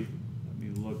believe. Let me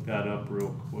look that up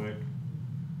real quick.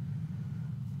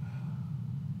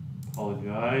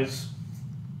 Apologize.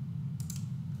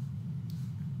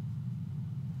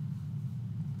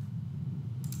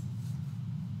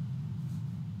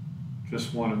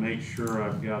 Just want to make sure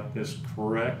I've got this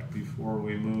correct before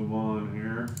we move on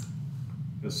here,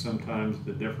 because sometimes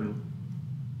the different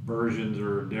versions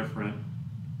are different.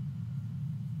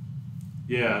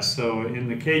 Yeah, so in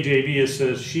the KJV it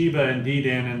says, Sheba and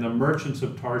Dedan and the merchants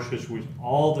of Tarshish with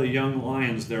all the young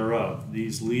lions thereof.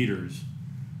 These leaders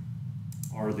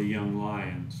are the young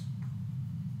lions.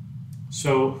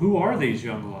 So who are these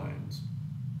young lions?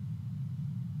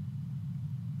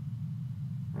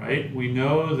 Right? We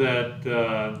know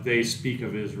that they speak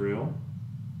of Israel.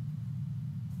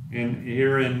 And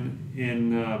here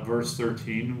in verse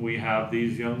 13, we have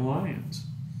these young lions.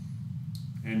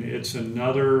 And it's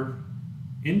another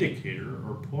indicator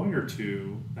or pointer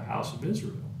to the house of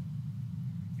Israel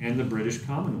and the British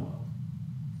Commonwealth.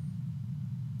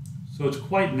 So it's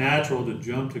quite natural to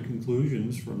jump to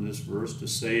conclusions from this verse to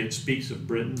say it speaks of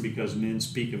Britain because men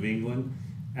speak of England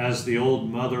as the old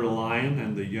mother lion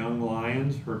and the young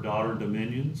lions, her daughter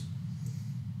dominions.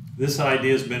 This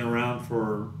idea has been around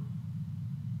for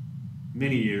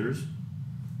many years.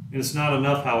 And it's not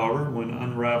enough, however, when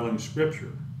unraveling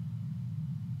Scripture.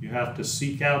 You have to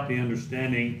seek out the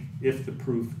understanding if the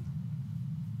proof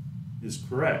is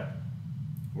correct,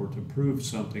 or to prove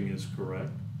something is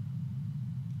correct.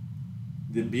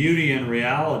 The beauty and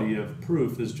reality of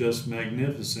proof is just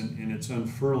magnificent in its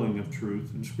unfurling of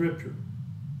truth in Scripture.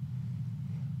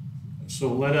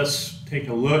 So let us take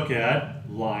a look at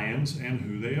lions and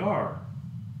who they are.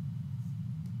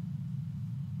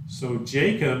 So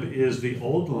Jacob is the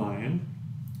old lion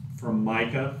from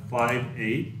Micah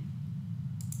 5:8.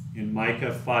 In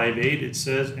Micah 5:8 it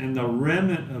says, "And the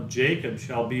remnant of Jacob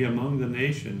shall be among the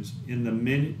nations in the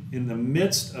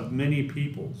midst of many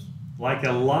peoples, like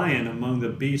a lion among the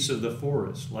beasts of the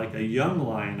forest, like a young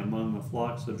lion among the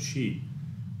flocks of sheep,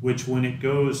 which when it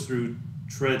goes through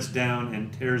treads down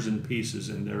and tears in pieces,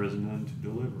 and there is none to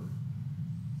deliver."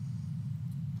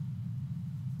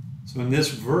 So in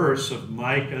this verse of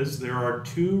Micah's, there are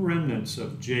two remnants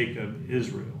of Jacob,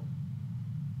 Israel,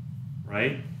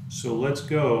 right? So let's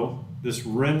go. This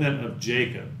remnant of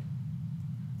Jacob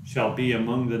shall be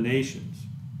among the nations.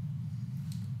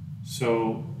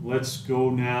 So let's go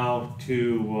now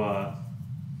to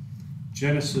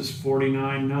Genesis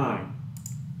 49:9,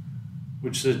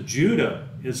 which says, "Judah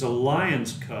is a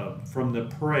lion's cub from the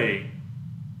prey,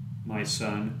 my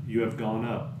son, you have gone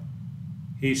up.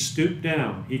 He stooped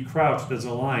down, he crouched as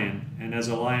a lion and as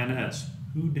a lioness.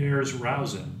 Who dares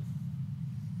rouse him?"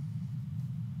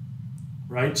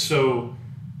 Right? So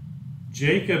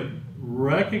Jacob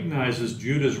recognizes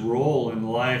Judah's role in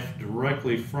life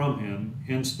directly from him,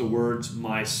 hence the words,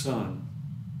 "my son."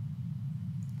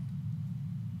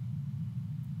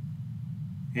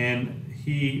 And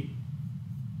he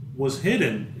was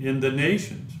hidden in the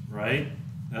nations, right?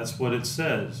 That's what it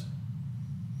says.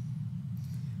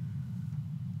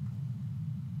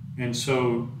 And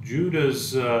so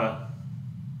Judah's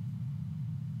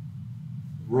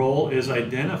role is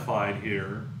identified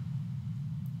here.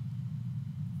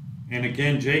 And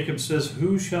again, Jacob says,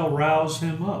 "Who shall rouse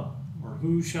him up?" Or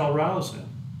who shall rouse him?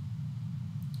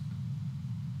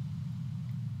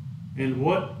 And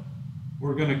what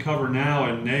we're going to cover now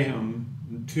in Nahum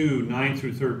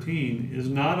 2:9-13 is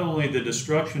not only the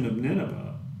destruction of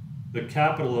Nineveh, the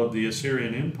capital of the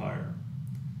Assyrian Empire,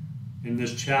 in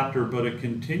this chapter, but a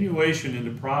continuation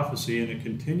into prophecy and a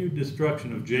continued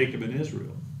destruction of Jacob and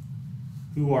Israel,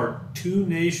 who are two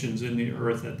nations in the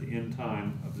earth at the end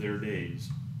time of their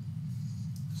days.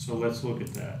 So let's look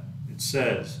at that. It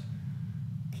says,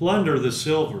 "Plunder the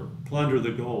silver, plunder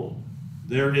the gold.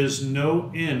 There is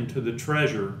no end to the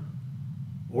treasure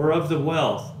or of the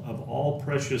wealth of all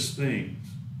precious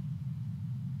things.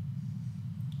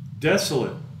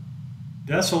 Desolation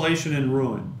and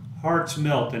ruin, hearts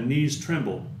melt and knees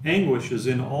tremble, anguish is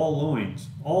in all loins,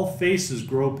 all faces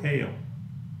grow pale.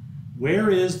 Where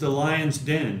is the lion's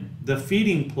den, the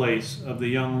feeding place of the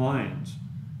young lions,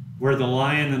 where the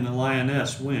lion and the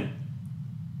lioness went,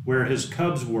 where his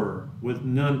cubs were, with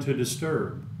none to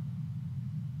disturb?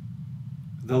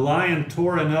 The lion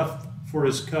tore enough for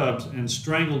his cubs and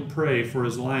strangled prey for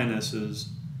his lionesses.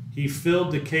 He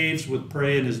filled the caves with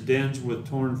prey and his dens with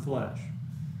torn flesh.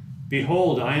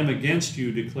 Behold, I am against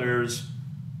you, declares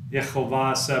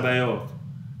Yehovah Sabaoth,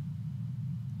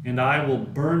 and I will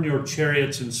burn your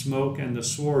chariots in smoke, and the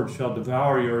sword shall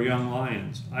devour your young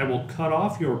lions. I will cut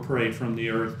off your prey from the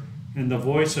earth, and the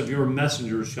voice of your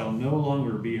messengers shall no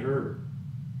longer be heard."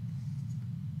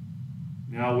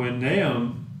 Now, when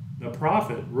Nahum, the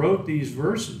prophet, wrote these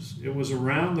verses, it was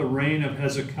around the reign of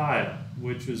Hezekiah,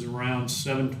 which is around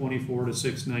 724 to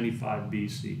 695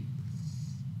 BC.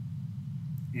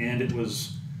 And it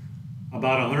was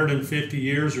about 150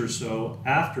 years or so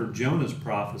after Jonah's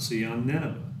prophecy on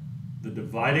Nineveh. The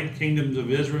divided kingdoms of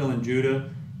Israel and Judah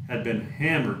had been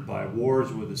hammered by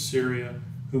wars with Assyria,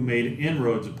 who made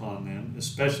inroads upon them,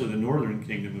 especially the northern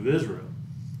kingdom of Israel.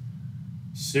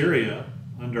 Syria,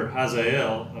 under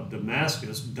Hazael of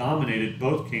Damascus, dominated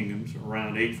both kingdoms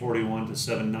around 841 to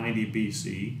 790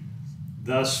 BC.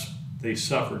 Thus, they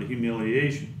suffered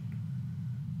humiliation.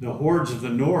 The hordes of the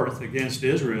north against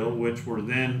Israel, which were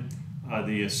then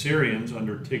the Assyrians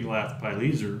under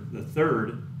Tiglath-Pileser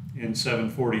III in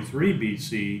 743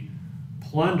 BC,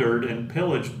 plundered and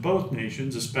pillaged both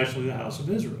nations, especially the house of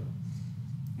Israel.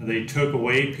 They took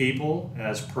away people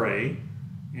as prey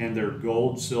and their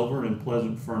gold, silver, and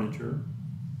pleasant furniture.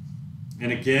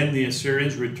 And again, the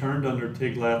Assyrians returned under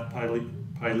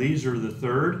Tiglath-Pileser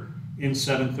III in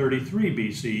 733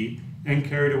 BC and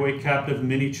carried away captive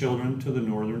many children to the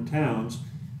northern towns,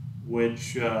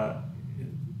 which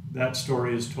that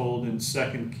story is told in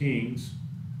 2 Kings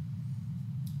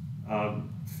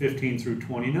 15 through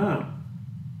 29.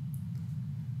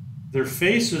 Their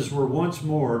faces were once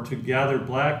more to gather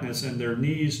blackness and their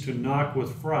knees to knock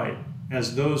with fright,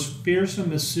 as those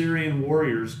fearsome Assyrian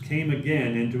warriors came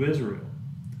again into Israel,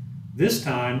 this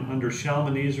time under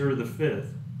Shalmaneser V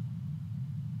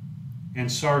and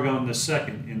Sargon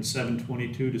II in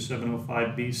 722 to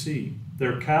 705 BC.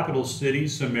 Their capital city,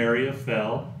 Samaria,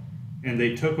 fell, and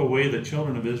they took away the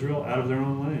children of Israel out of their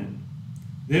own land,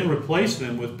 then replaced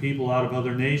them with people out of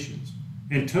other nations,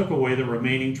 and took away the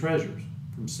remaining treasures,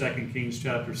 from 2 Kings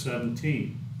chapter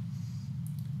 17.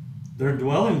 Their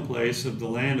dwelling place of the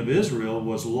land of Israel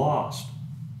was lost,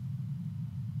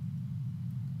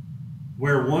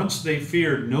 where once they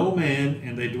feared no man,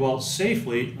 and they dwelt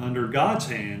safely under God's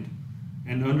hand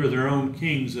and under their own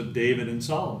kings of David and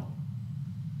Solomon.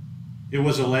 It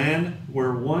was a land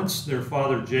where once their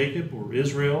father Jacob, or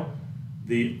Israel,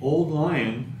 the old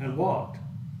lion, had walked.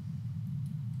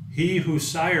 He who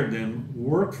sired them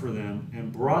worked for them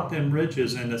and brought them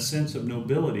riches and a sense of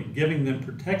nobility, giving them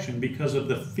protection because of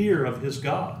the fear of his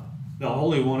God, the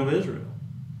Holy One of Israel.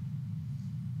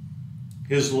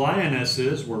 His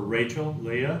lionesses were Rachel,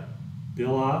 Leah,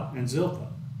 Bilhah, and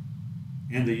Zilpah,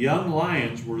 and the young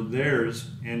lions were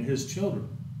theirs and his children.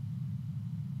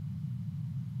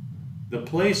 The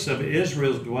place of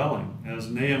Israel's dwelling, as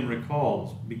Nahum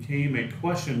recalls, became a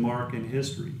question mark in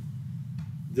history.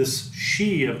 This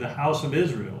she of the house of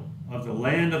Israel, of the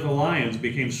land of the lions,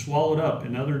 became swallowed up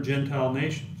in other Gentile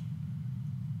nations,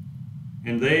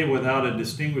 and they without a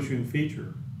distinguishing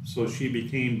feature. So she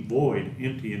became void,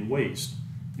 empty, and waste,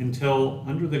 until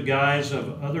under the guise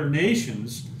of other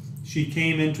nations, she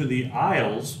came into the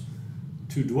isles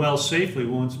to dwell safely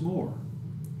once more.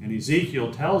 And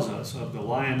Ezekiel tells us of the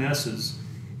lionesses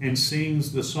and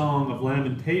sings the song of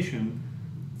lamentation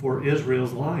for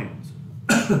Israel's lions.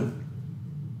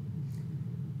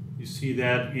 You see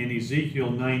that in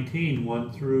Ezekiel 19,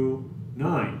 1 through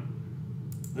 9.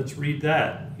 Let's read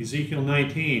that. Ezekiel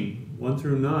 19, 1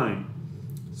 through 9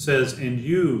 says, "And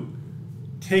you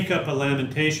take up a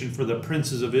lamentation for the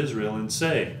princes of Israel and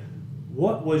say,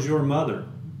 what was your mother?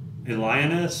 A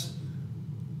lioness?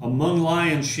 Among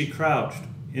lions she crouched.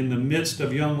 In the midst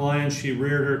of young lions she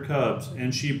reared her cubs,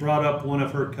 and she brought up one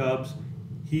of her cubs.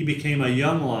 He became a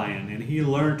young lion, and he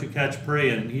learned to catch prey,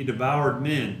 and he devoured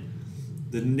men.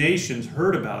 The nations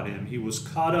heard about him. He was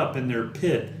caught up in their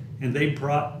pit, and they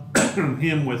brought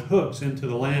him with hooks into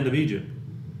the land of Egypt.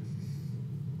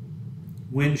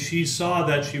 When she saw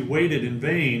that she waited in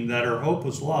vain, that her hope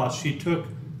was lost, she took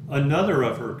another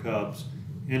of her cubs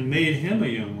and made him a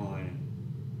young lion.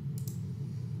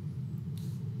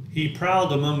 He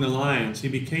prowled among the lions. He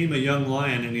became a young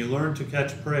lion, and he learned to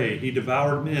catch prey. He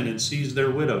devoured men and seized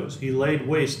their widows. He laid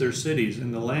waste their cities,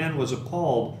 and the land was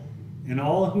appalled, and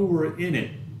all who were in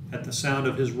it at the sound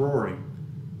of his roaring.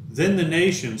 Then the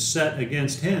nations set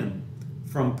against him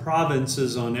from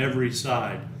provinces on every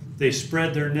side. They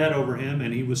spread their net over him,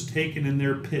 and he was taken in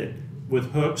their pit.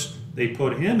 With hooks they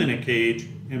put him in a cage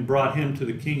and brought him to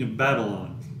the king of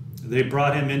Babylon. They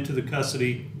brought him into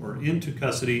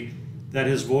custody, that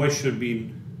his voice should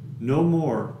no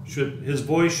more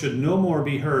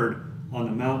be heard on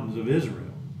the mountains of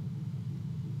Israel."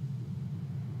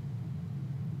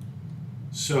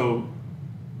 So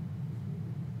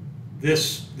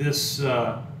this is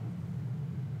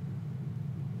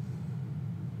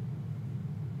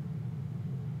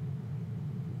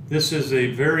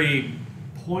a very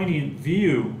poignant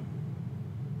view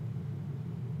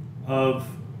of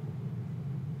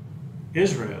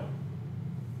Israel.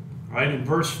 Right, in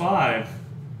verse 5,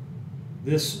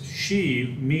 this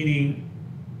she, meaning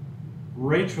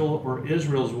Rachel or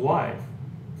Israel's wife,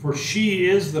 for she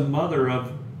is the mother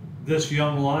of this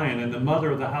young lion and the mother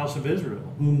of the house of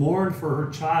Israel, who mourned for her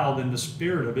child in the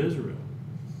spirit of Israel.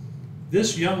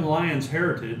 This young lion's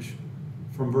heritage,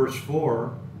 from verse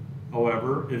 4,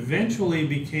 however, eventually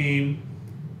became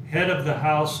head of the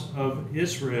house of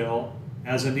Israel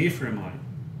as an Ephraimite.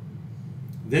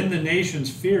 Then the nations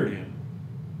feared him.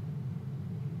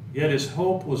 Yet his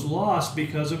hope was lost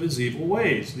because of his evil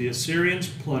ways. The Assyrians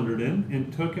plundered him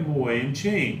and took him away in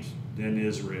chains. Then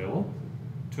Israel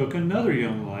took another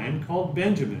young lion called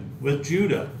Benjamin with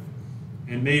Judah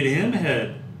and made him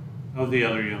head of the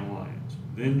other young lions.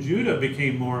 Then Judah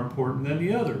became more important than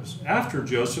the others after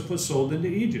Joseph was sold into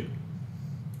Egypt.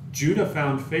 Judah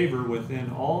found favor within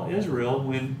all Israel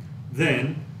and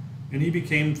he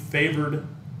became favored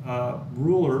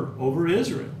ruler over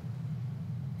Israel.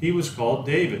 He was called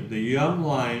David. The young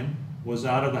lion was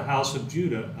out of the house of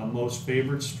Judah, a most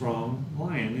favored strong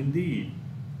lion indeed.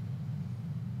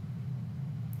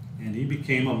 And he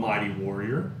became a mighty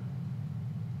warrior.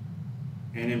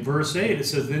 And in verse 8 it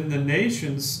says, then the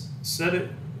nations set it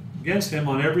against him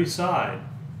on every side.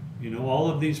 You know,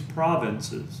 all of these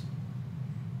provinces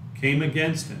came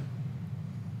against him.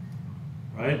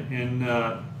 Right?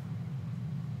 And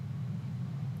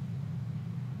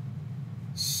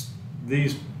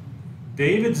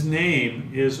David's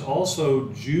name is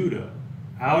also Judah,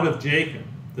 out of Jacob,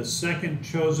 the second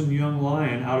chosen young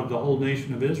lion out of the whole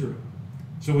nation of Israel.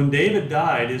 So when David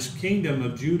died, his kingdom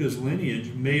of Judah's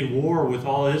lineage made war with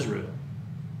all Israel.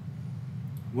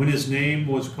 when his name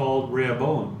was called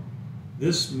Rehoboam.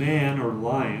 This man, or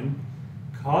lion,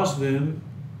 causing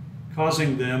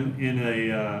them in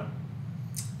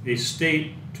a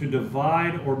state to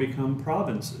divide or become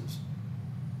provinces.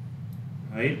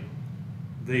 Right?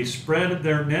 They spread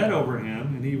their net over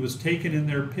him, and he was taken in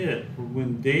their pit.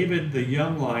 When David, the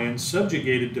young lion,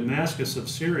 subjugated Damascus of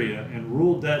Syria and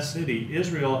ruled that city,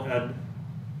 Israel had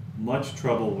much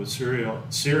trouble with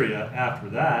Syria after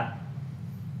that.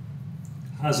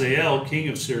 Hazael, king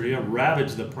of Syria,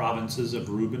 ravaged the provinces of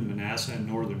Reuben, Manasseh, and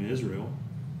northern Israel.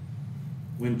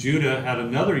 When Judah had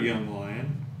another young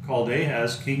lion, called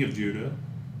Ahaz, king of Judah,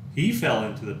 he fell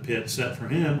into the pit set for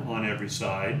him on every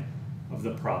side of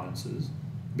the provinces,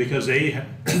 because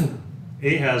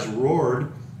Ahaz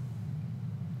roared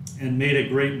and made a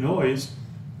great noise,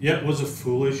 yet was a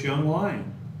foolish young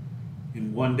lion.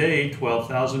 In one day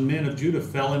 12,000 men of Judah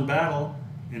fell in battle,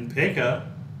 and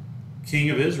Pekah, king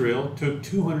of Israel, took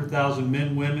 200,000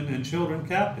 men, women, and children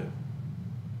captive.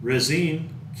 Rezin,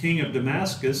 king of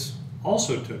Damascus,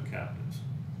 also took captives.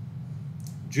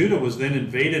 Judah was then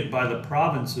invaded by the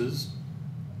provinces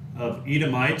of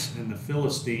Edomites and the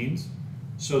Philistines.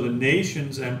 So the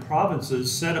nations and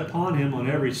provinces set upon him on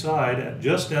every side,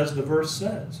 just as the verse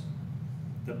says.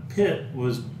 The pit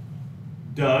was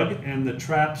dug and the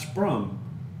trap sprung.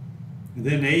 And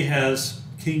then Ahaz,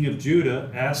 king of Judah,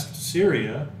 asked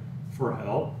Syria for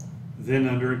help, then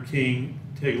under King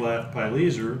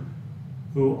Tiglath-Pileser,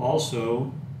 who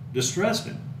also distressed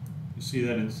him. You see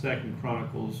that in 2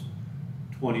 Chronicles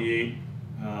 28,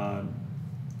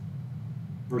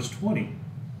 verse 20.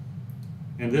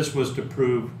 And this was to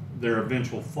prove their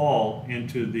eventual fall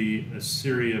into the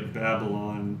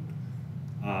Assyria-Babylon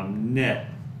net,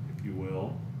 if you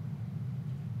will.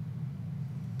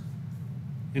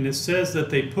 And it says that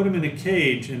they put him in a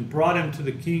cage and brought him to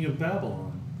the king of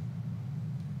Babylon.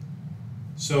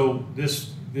 So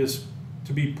this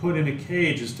to be put in a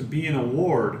cage is to be in a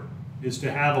ward, is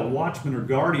to have a watchman or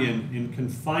guardian in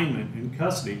confinement, in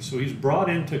custody. So he's brought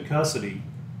into custody.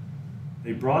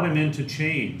 They brought him into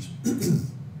chains.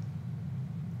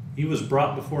 He was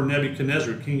brought before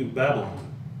Nebuchadnezzar, king of Babylon.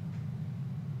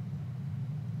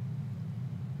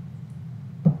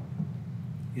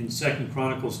 In 2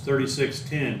 Chronicles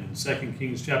 36:10 and 2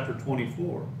 Kings chapter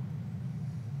 24.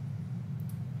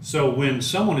 So when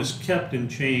someone is kept in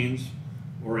chains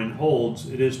or in holds,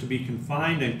 it is to be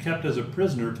confined and kept as a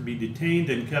prisoner, to be detained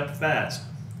and kept fast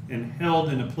and held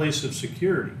in a place of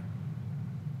security.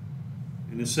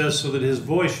 And it says, so that his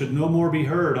voice should no more be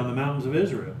heard on the mountains of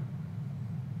Israel.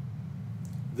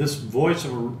 This voice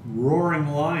of a roaring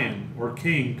lion or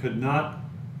king could not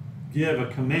give a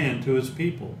command to his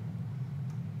people.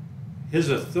 His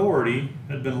authority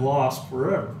had been lost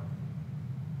forever.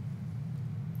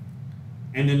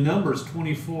 And in Numbers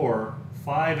 24,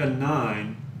 5 and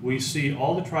 9, we see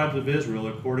all the tribes of Israel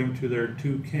according to their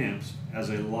two camps as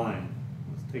a lion.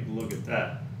 Let's take a look at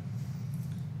that.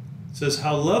 It says,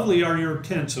 how lovely are your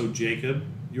tents, O Jacob,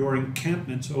 your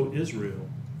encampments, O Israel.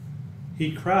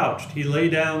 He crouched, he lay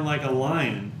down like a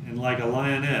lion and like a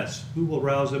lioness. Who will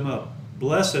rouse him up?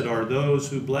 Blessed are those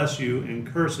who bless you, and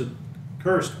cursed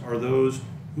are those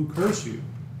who curse you.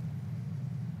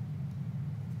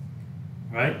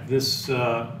 Right?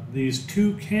 These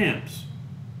two camps,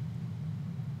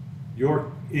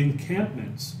 your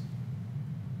encampments,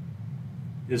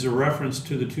 is a reference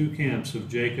to the two camps of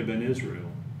Jacob and Israel.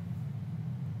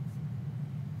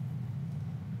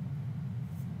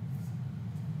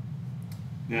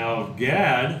 Now of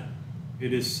Gad,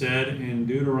 it is said in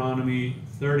Deuteronomy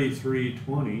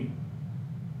 33:20,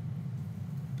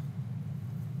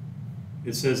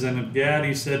 it says, and of Gad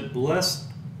he said, blessed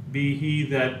be he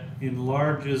that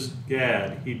enlarges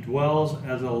Gad. He dwells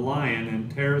as a lion and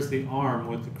tears the arm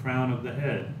with the crown of the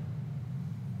head.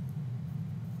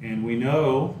 And we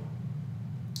know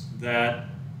that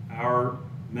our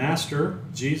Master,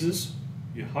 Jesus,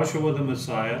 Yeshua the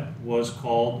Messiah, was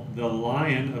called the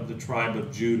Lion of the tribe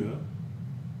of Judah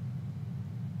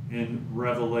in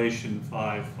Revelation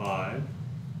 5:5.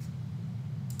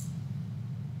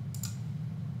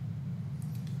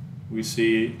 We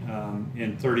see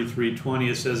in 33:20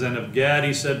 it says, and of Gad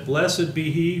he said, blessed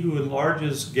be he who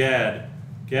enlarges Gad.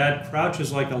 Gad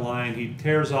crouches like a lion, he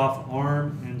tears off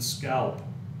arm and scalp.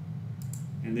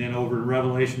 And then over in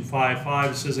Revelation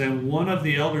 5:5 it says, and one of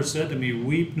the elders said to me,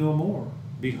 weep no more.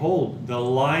 Behold, the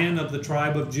Lion of the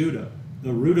tribe of Judah,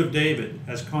 the Root of David,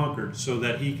 has conquered, so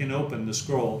that he can open the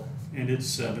scroll and its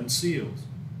 7 seals.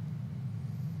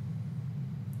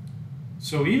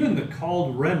 So even the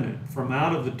called remnant from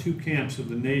out of the two camps of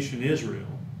the nation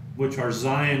Israel, which are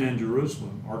Zion and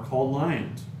Jerusalem, are called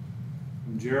lions.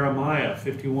 from Jeremiah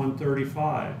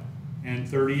 51:35 and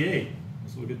 38.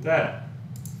 Let's look at that.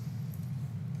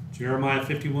 Jeremiah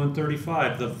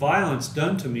 51:35, the violence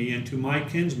done to me and to my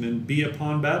kinsmen be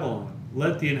upon Babylon.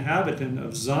 Let the inhabitant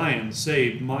of Zion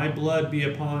say, my blood be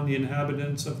upon the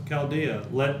inhabitants of Chaldea.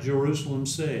 Let Jerusalem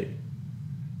say,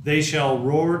 they shall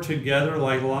roar together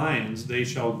like lions, they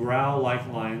shall growl like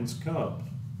lions' cubs.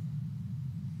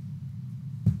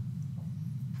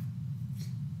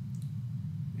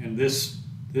 And this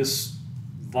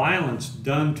violence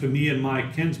done to me and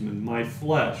my kinsmen, my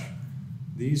flesh,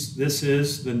 this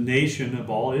is the nation of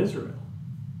all Israel.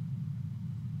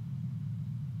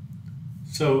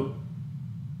 So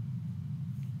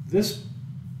this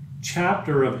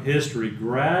chapter of history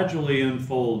gradually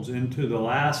unfolds into the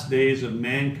last days of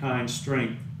mankind's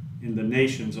strength in the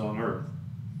nations on earth,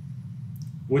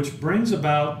 which brings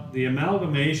about the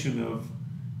amalgamation of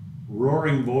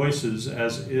roaring voices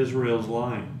as Israel's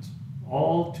lions,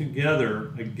 all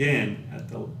together again at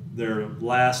their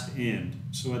last end.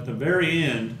 So at the very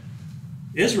end,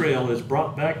 Israel is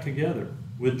brought back together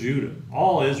with Judah,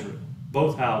 all Israel,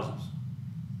 both houses.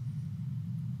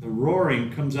 The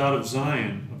roaring comes out of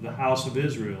Zion, of the house of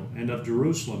Israel, and of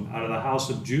Jerusalem, out of the house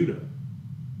of Judah.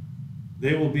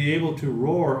 They will be able to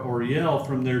roar or yell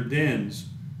from their dens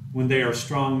when they are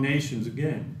strong nations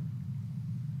again.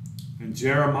 And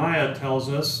Jeremiah tells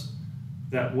us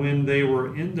that when they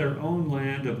were in their own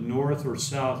land of north or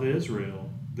south Israel,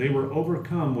 they were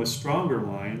overcome with stronger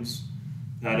lions,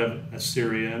 that of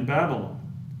Assyria and Babylon.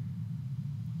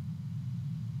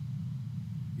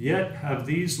 Yet have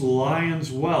these lions'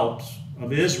 whelps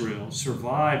of Israel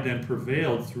survived and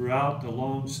prevailed throughout the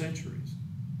long centuries.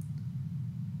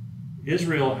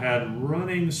 Israel had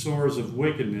running sores of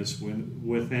wickedness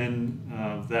within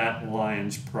that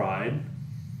lion's pride,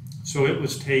 so it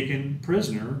was taken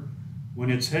prisoner when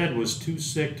its head was too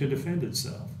sick to defend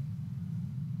itself.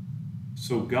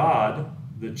 So God,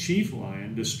 the chief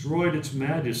lion, destroyed its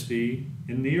majesty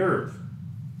in the earth.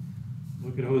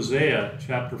 Look at Hosea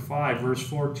chapter 5, verse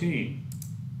 14.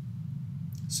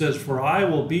 It says, for I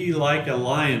will be like a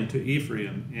lion to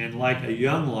Ephraim, and like a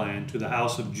young lion to the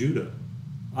house of Judah.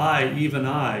 I, even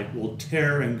I, will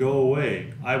tear and go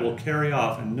away. I will carry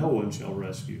off, and no one shall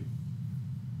rescue.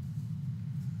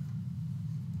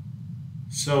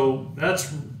 So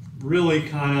that's really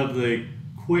kind of the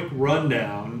quick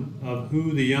rundown of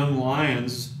who the young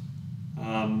lions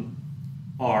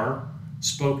are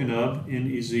spoken of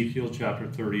in Ezekiel chapter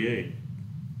 38.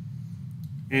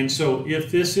 And so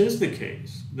if this is the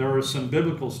case, there are some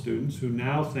biblical students who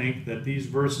now think that these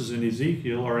verses in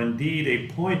Ezekiel are indeed a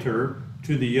pointer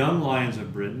to the young lions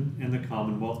of Britain and the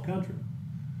Commonwealth country.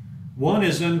 One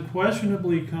is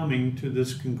unquestionably coming to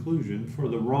this conclusion for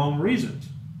the wrong reasons,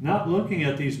 not looking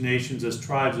at these nations as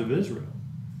tribes of Israel.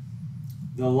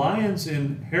 The lions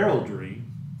in heraldry,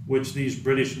 which these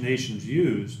British nations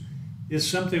use, is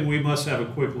something we must have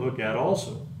a quick look at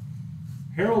also.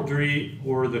 Heraldry,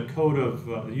 or the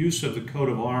use of the coat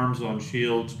of arms on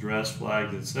shields, dress,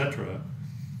 flags, etc.,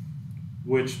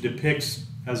 which depicts,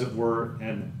 as it were,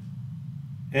 an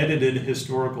edited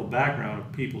historical background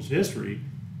of people's history,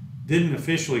 didn't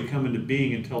officially come into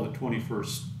being until the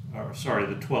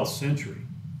 12th century.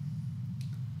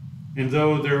 And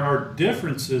though there are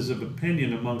differences of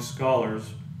opinion among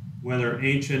scholars whether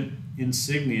ancient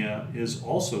insignia is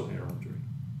also heraldry,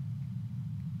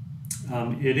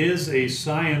 it is a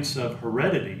science of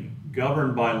heredity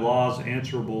governed by laws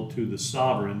answerable to the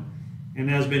sovereign and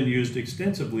has been used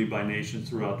extensively by nations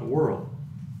throughout the world.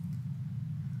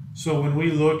 So when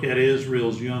we look at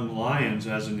Israel's young lions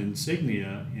as an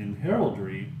insignia in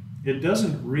heraldry, it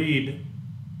doesn't read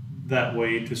that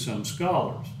way to some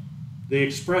scholars. The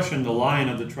expression, the lion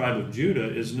of the tribe of Judah,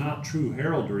 is not true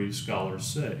heraldry, scholars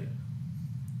say.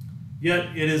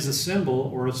 Yet it is a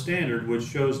symbol or a standard which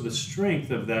shows the strength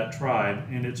of that tribe,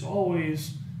 and it's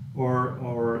always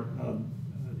a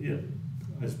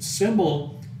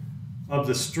symbol of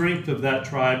the strength of that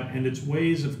tribe and its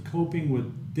ways of coping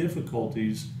with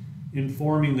difficulties,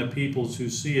 informing the peoples who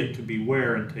see it to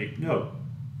beware and take note.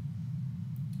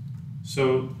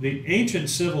 So the ancient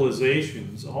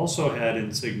civilizations also had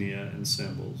insignia and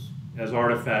symbols, as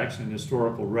artifacts and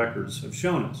historical records have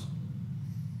shown us,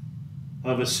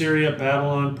 of Assyria,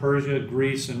 Babylon, Persia,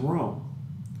 Greece, and Rome.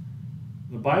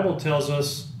 The Bible tells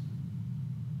us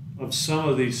of some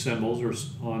of these symbols or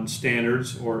on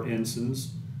standards or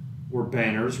ensigns or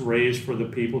banners raised for the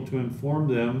people to inform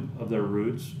them of their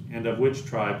roots and of which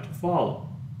tribe to follow.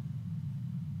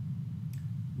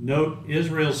 Note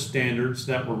Israel's standards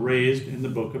that were raised in the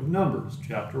book of Numbers,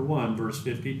 chapter 1, verse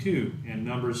 52, and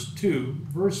Numbers 2,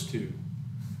 verse 2,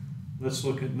 Let's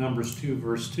look at Numbers 2,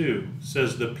 verse 2. It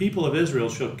says, the people of Israel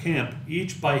shall camp,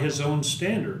 each by his own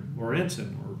standard, or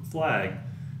ensign, or flag,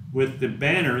 with the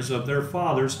banners of their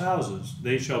fathers' houses.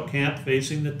 They shall camp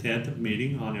facing the tent of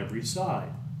meeting on every side.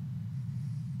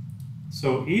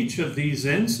 So each of these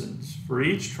ensigns for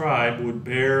each tribe would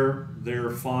bear their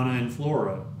fauna and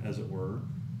flora, as it were,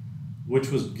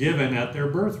 which was given at their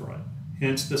birthright.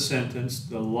 Hence the sentence,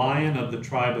 the Lion of the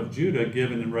tribe of Judah,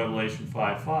 given in Revelation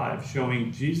 5:5,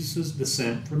 showing Jesus'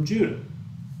 descent from Judah.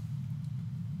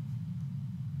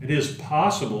 It is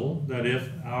possible that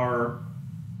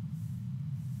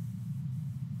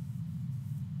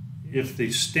if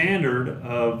the standard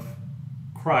of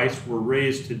Christ were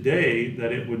raised today,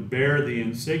 that it would bear the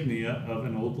insignia of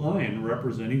an old lion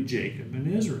representing Jacob and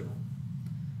Israel,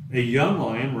 a young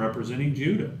lion representing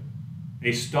Judah,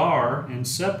 a star and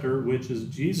scepter, which is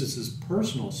Jesus'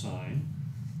 personal sign,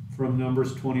 from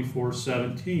Numbers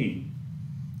 24:17.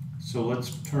 So let's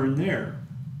turn there.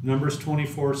 Numbers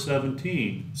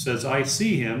 24:17 says, I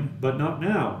see him, but not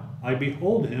now. I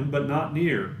behold him, but not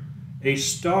near. A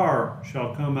star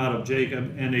shall come out of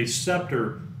Jacob, and a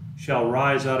scepter shall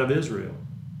rise out of Israel.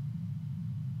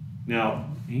 Now,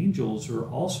 angels are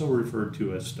also referred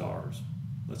to as stars.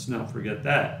 Let's not forget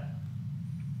that.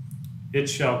 It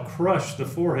shall crush the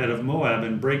forehead of Moab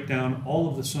and break down all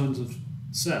of the sons of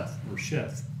Seth, or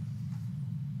Sheth.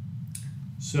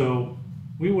 So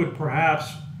we would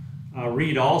perhaps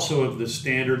read also of the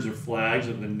standards or flags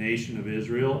of the nation of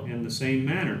Israel in the same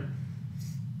manner,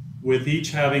 with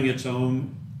each having its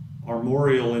own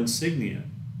armorial insignia,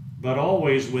 but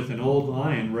always with an old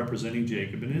lion representing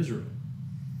Jacob and Israel.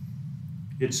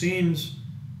 It seems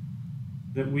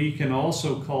that we can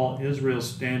also call Israel's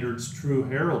standards true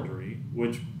heraldry,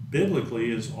 which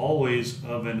biblically is always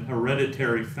of an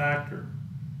hereditary factor,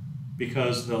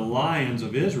 because the lions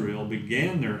of Israel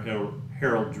began their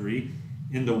heraldry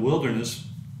in the wilderness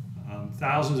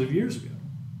thousands of years ago.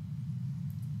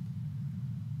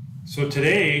 So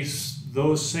today,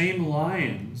 those same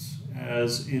lions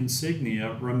as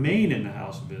insignia remain in the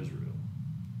house of Israel,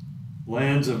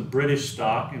 lands of British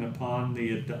stock and upon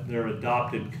their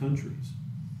adopted countries,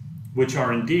 which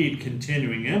are indeed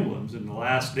continuing emblems in the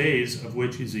last days of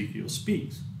which Ezekiel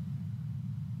speaks.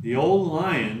 The old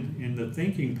lion in the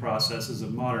thinking processes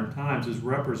of modern times is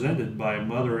represented by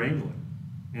Mother England,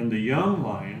 and the young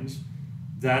lions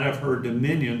that of her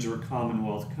dominions or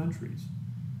Commonwealth countries.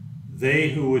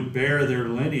 They who would bear their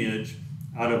lineage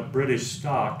out of British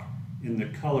stock in the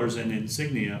colors and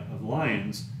insignia of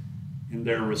lions in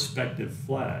their respective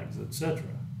flags, etc.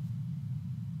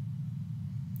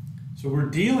 So we're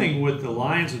dealing with the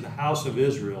lions of the house of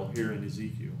Israel here in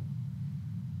Ezekiel,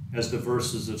 as the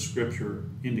verses of Scripture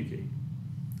indicate.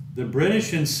 The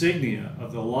British insignia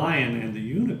of the lion and the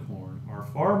unicorn are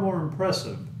far more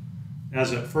impressive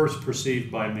as at first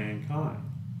perceived by mankind.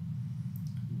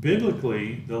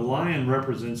 Biblically, the lion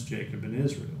represents Jacob and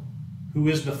Israel, who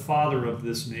is the father of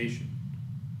this nation.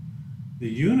 The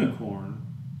unicorn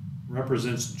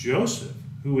represents Joseph,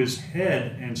 who is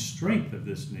head and strength of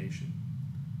this nation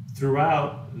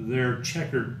throughout their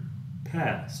checkered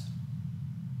past.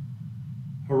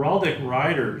 Heraldic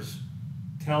writers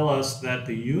tell us that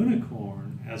the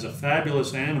unicorn as a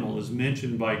fabulous animal is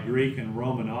mentioned by Greek and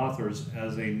Roman authors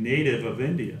as a native of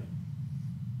India.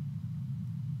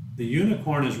 The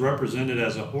unicorn is represented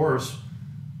as a horse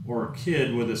or a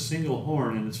kid with a single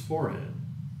horn in its forehead,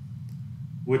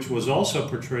 which was also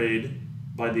portrayed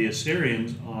by the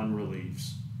Assyrians on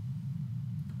reliefs.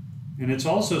 And it's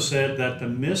also said that the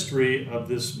mystery of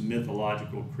this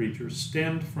mythological creature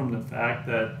stemmed from the fact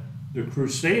that the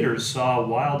Crusaders saw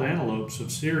wild antelopes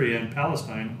of Syria and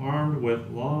Palestine armed with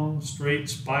long, straight,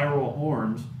 spiral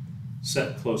horns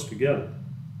set close together.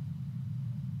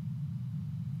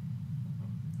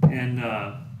 And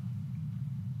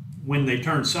when they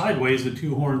turned sideways, the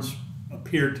two horns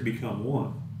appeared to become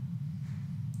one.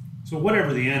 So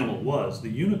whatever the animal was, the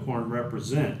unicorn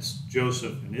represents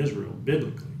Joseph and Israel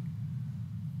biblically.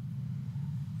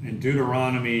 And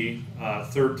Deuteronomy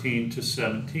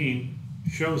 13-17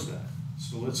 shows that.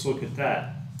 So let's look at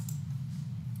that.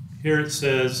 Here it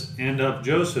says, and of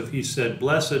Joseph he said,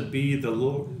 blessed be the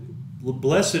Lord,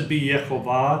 blessed be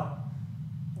Yehovah,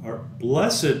 or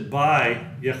blessed by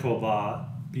Yehovah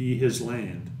be his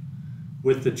land,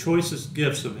 with the choicest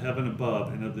gifts of heaven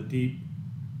above and of the deep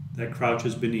that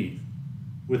crouches beneath,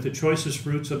 with the choicest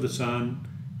fruits of the sun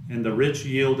and the rich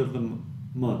yield of the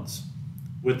months,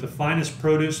 with the finest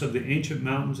produce of the ancient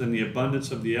mountains and the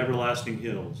abundance of the everlasting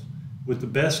hills, with the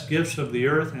best gifts of the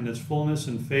earth and its fullness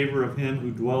in favor of him who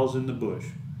dwells in the bush.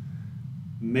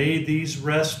 May these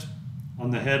rest on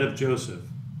the head of Joseph,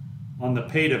 on the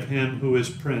pate of him who is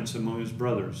prince among his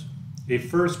brothers. A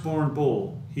firstborn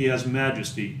bull, he has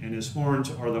majesty, and his horns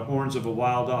are the horns of a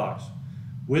wild ox.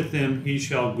 With them he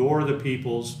shall gore the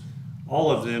peoples, all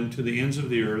of them to the ends of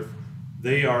the earth.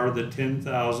 They are the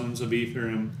 10,000s of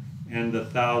Ephraim, and the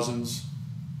thousands,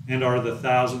 and are the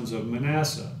thousands of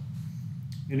Manasseh.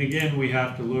 And again, we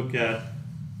have to look at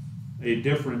a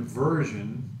different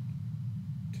version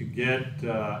to get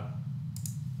the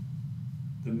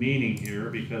meaning here,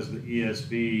 because the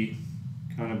ESV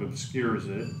kind of obscures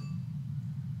it.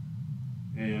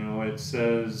 And, you know, it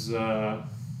says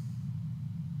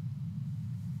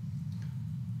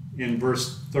in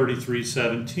verse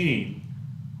 33:17,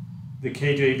 the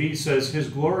KJV says, his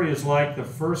glory is like the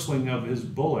firstling of his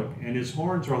bullock, and his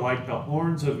horns are like the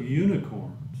horns of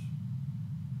unicorns.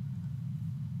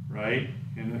 Right?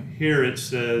 And here it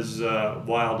says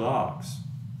wild ox.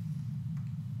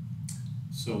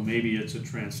 So maybe it's a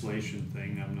translation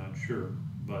thing, I'm not sure.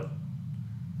 But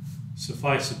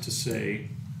suffice it to say,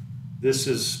 this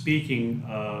is speaking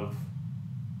of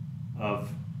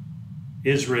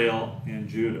Israel and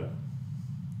Judah.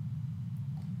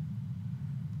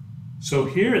 So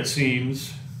here it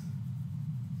seems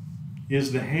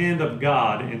is the hand of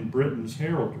God in Britain's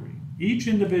heraldry. Each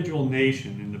individual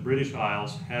nation in the British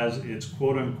Isles has its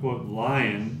quote-unquote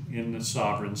lion in the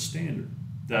sovereign standard,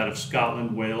 that of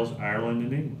Scotland, Wales, Ireland,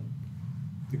 and England.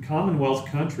 The Commonwealth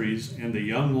countries and the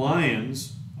young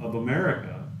lions of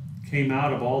America came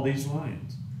out of all these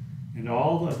lions, and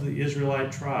all of the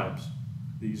Israelite tribes,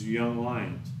 these young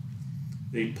lions.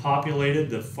 They populated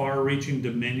the far-reaching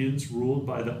dominions ruled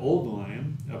by the old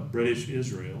lion of British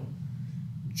Israel.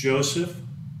 Joseph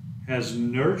has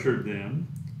nurtured them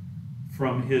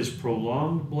from his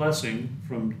prolonged blessing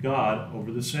from God over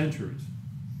the centuries.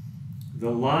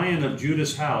 The lion of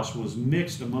Judah's house was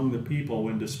mixed among the people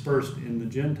when dispersed in the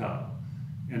Gentile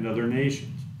and other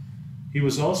nations. He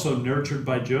was also nurtured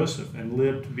by Joseph and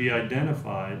lived to be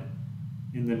identified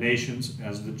in the nations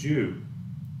as the Jew.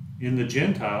 In the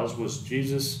Gentiles was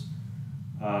Jesus.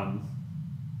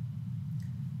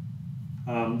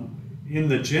 In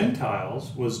the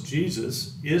Gentiles was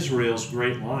Jesus, Israel's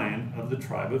great lion of the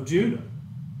tribe of Judah.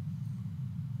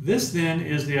 This then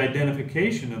is the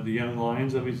identification of the young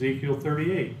lions of Ezekiel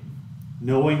 38.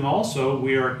 Knowing also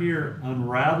we are here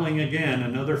unraveling again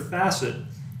another facet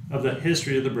of the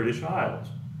history of the British Isles,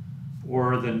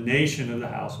 or the nation of the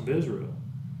house of Israel.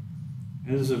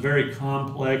 And this is a very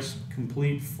complex,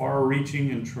 complete,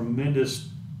 far-reaching, and tremendous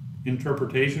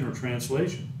interpretation or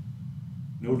translation,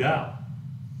 no doubt.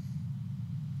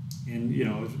 And, you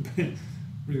know, it's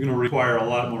going to require a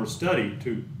lot more study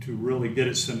to really get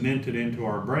it cemented into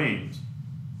our brains.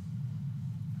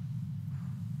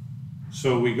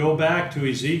 So we go back to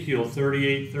Ezekiel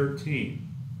 38:13.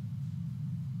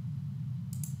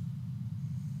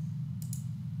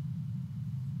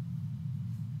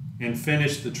 And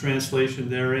finish the translation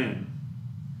therein.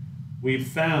 We've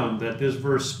found that this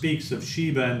verse speaks of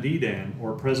Sheba and Dedan,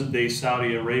 or present-day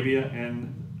Saudi Arabia,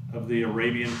 and of the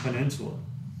Arabian Peninsula,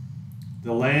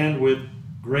 the land with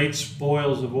great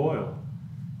spoils of oil.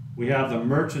 We have the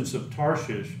merchants of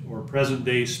Tarshish, or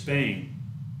present-day Spain,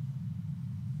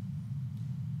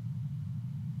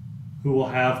 who will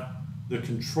have the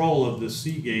control of the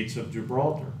sea gates of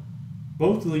Gibraltar.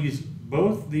 Both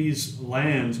these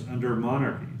lands under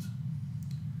monarchies.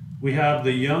 We have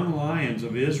the young lions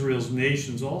of Israel's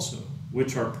nations also,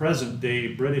 which are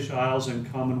present-day British Isles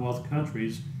and Commonwealth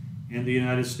countries and the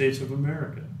United States of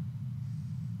America.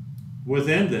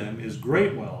 Within them is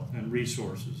great wealth and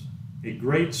resources, a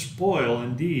great spoil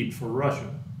indeed for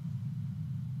Russia.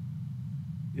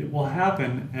 It will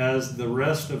happen as the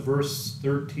rest of verse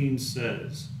 13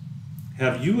 says,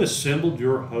 have you assembled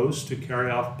your hosts to carry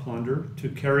off plunder, to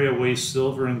carry away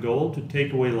silver and gold, to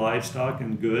take away livestock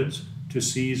and goods, to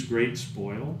seize great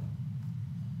spoil?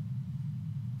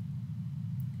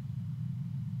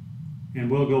 And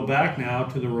we'll go back now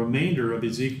to the remainder of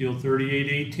Ezekiel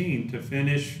 38:18 to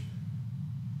finish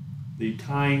the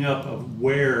tying up of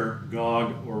where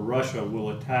Gog or Russia will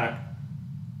attack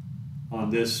on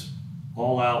this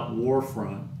all-out war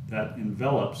front that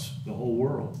envelops the whole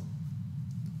world.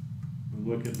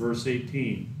 We'll look at verse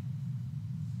 18.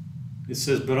 It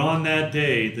says, but on that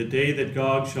day, the day that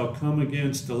Gog shall come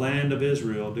against the land of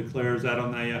Israel, declares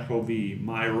Adonai Yahovah,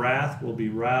 my wrath will be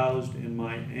roused in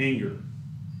my anger.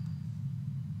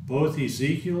 Both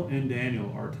Ezekiel and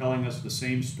Daniel are telling us the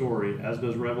same story, as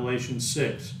does Revelation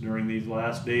 6 during these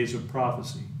last days of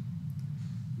prophecy,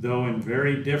 though in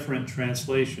very different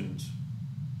translations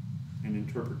and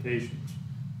interpretations,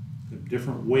 a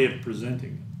different way of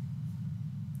presenting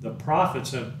it. The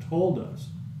prophets have told us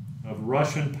of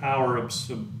Russian power of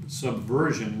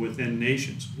subversion within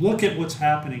nations. Look at what's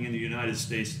happening in the United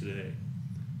States today.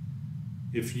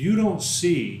 If you don't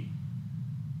see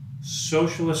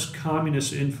socialist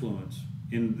communist influence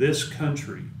in this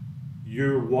country,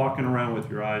 you're walking around with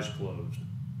your eyes closed.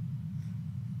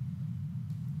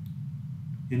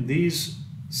 In these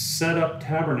set up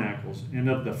tabernacles and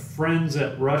of the friends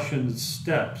at Russian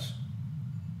steps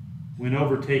when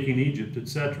overtaking Egypt,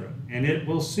 etc. And it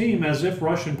will seem as if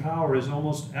Russian power is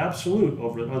almost absolute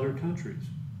over other countries.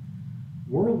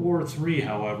 World War III,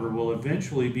 however, will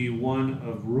eventually be one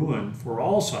of ruin for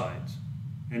all sides,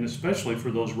 and especially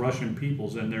for those Russian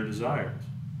peoples and their desires.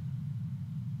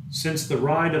 Since the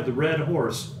ride of the red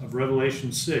horse of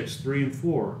Revelation 6, 3 and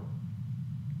 4,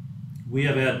 we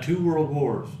have had 2 world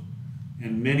wars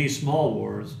and many small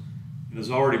wars it has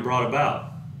already brought about.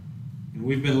 And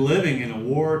we've been living in a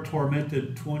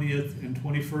war-tormented 20th and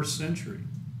 21st century.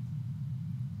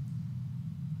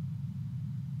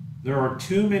 There are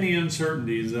too many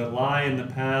uncertainties that lie in the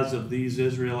paths of these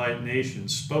Israelite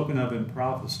nations spoken of in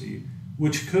prophecy,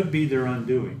 which could be their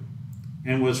undoing,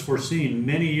 and was foreseen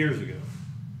many years ago.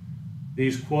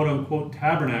 These quote-unquote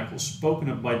tabernacles spoken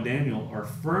of by Daniel are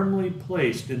firmly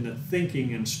placed in the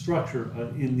thinking and structure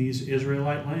in these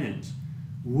Israelite lands,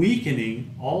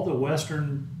 weakening all the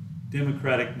Western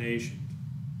democratic nations.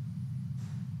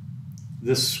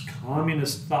 This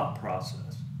communist thought process,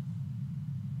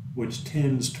 which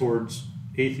tends towards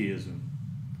atheism.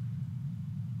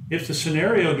 If the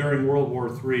scenario during World War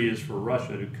III is for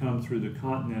Russia to come through the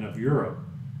continent of Europe,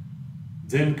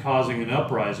 then causing an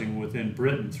uprising within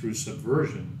Britain through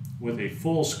subversion with a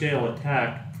full-scale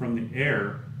attack from the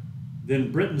air,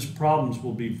 then Britain's problems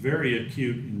will be very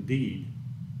acute indeed.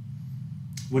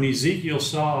 When Ezekiel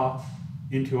saw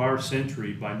into our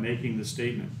century by making the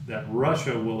statement that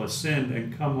Russia will ascend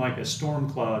and come like a storm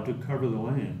cloud to cover the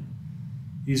land,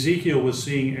 Ezekiel was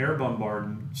seeing air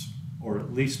bombardments, or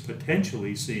at least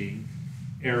potentially seeing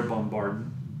air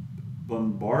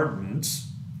bombardments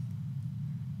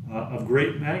of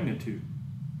great magnitude,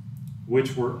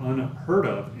 which were unheard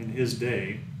of in his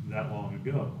day that long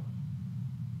ago.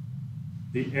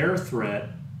 The air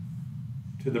threat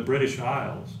to the British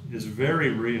Isles is very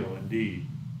real indeed,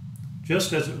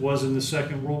 just as it was in the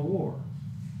Second World War.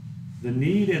 The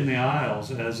need in the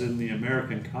Isles, as in the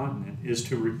American continent, is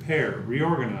to repair,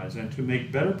 reorganize, and to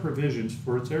make better provisions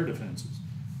for its air defenses.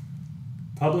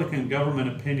 Public and government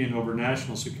opinion over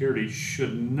national security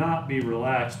should not be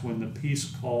relaxed when the peace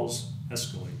calls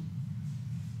escalate,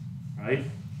 right?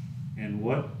 And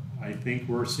what I think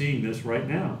we're seeing this right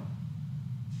now.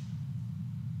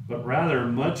 But rather,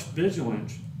 much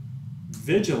vigilance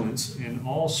in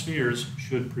all spheres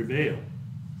should prevail.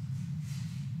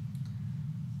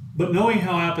 But knowing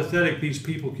how apathetic these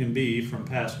people can be from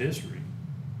past history,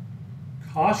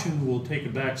 caution will take a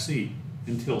back seat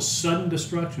until sudden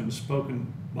destruction is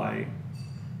spoken by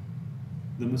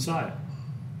the Messiah.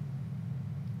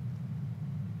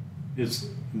 It's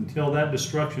until that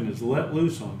destruction is let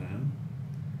loose on them.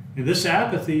 And this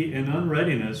apathy and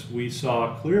unreadiness we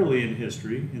saw clearly in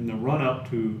history in the run-up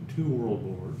to 2 world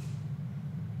wars.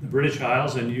 The British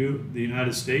Isles and the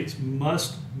United States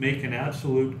must make an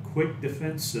absolute quick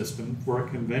defense system for a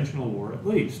conventional war at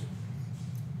least.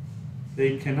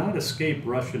 They cannot escape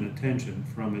Russian attention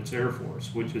from its air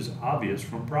force, which is obvious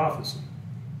from prophecy.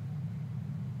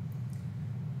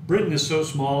 Britain is so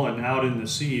small and out in the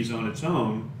seas on its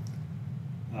own,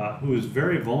 who is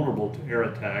very vulnerable to air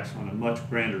attacks on a much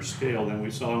grander scale than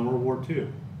we saw in World War II.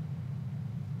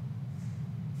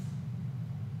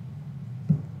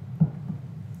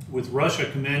 With Russia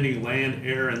commanding land,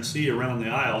 air, and sea around the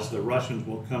Isles, the Russians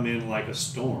will come in like a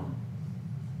storm.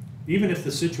 Even if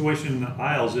the situation in the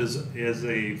Isles is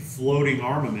a floating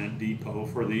armament depot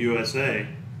for the USA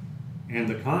and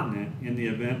the continent in the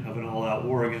event of an all-out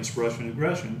war against Russian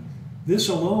aggression, this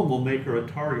alone will make her a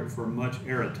target for much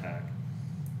air attack.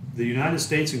 The United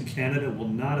States and Canada will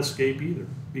not escape either,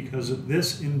 because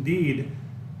this indeed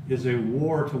is a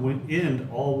war to end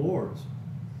all wars,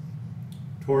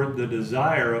 toward the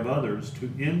desire of others to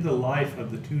end the life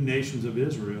of the 2 nations of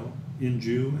Israel in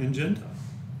Jew and Gentile.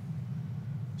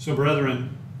 So,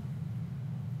 brethren,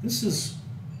 this is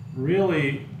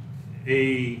really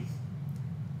a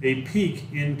peek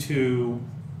into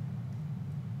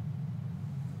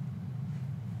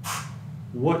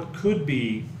what could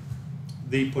be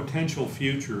the potential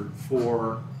future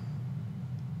for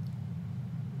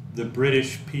the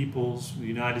British peoples, the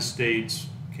United States,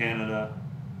 Canada.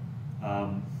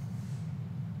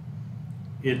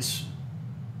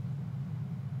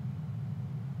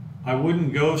 I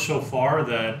wouldn't go so far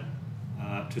that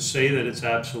to say that it's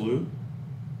absolute,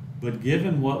 But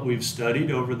given what we've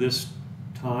studied over this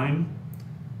time,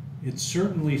 it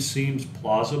certainly seems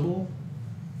plausible,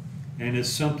 and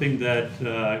is something that,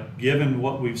 given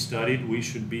what we've studied, we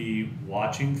should be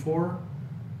watching for.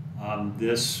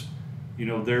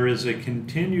 There is a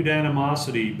continued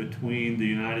animosity between the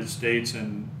United States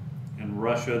and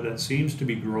Russia that seems to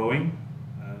be growing.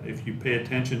 If you pay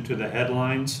attention to the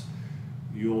headlines,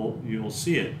 you'll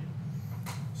see it.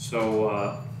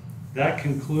 So that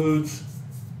concludes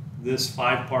this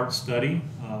 5-part study.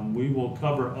 We will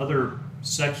cover other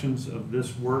sections of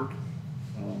this work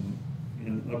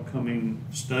in upcoming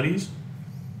studies,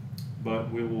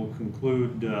 but we will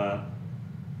conclude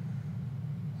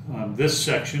this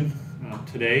section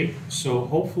today. So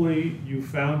hopefully you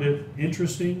found it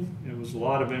interesting. It was a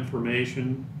lot of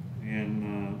information,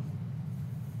 and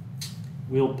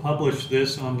we'll publish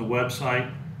this on the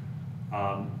website.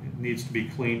 It needs to be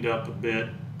cleaned up a bit,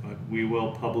 but we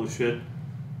will publish it.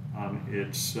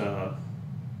 It's the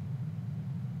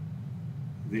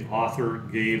author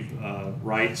gave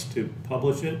rights to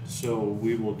publish it, so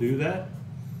we will do that.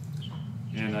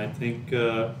 And I think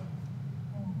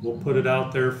we'll put it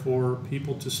out there for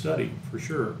people to study, for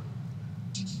sure.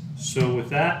 So with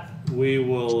that, we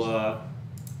will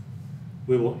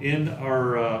end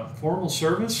our formal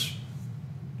service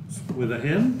with a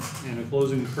hymn and a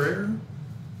closing prayer.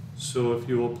 So if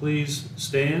you will please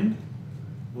stand,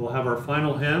 we'll have our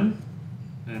final hymn,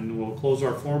 and we'll close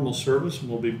our formal service, and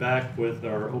we'll be back with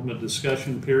our open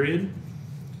discussion period.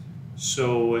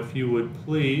 So if you would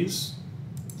please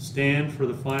stand for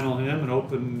the final hymn and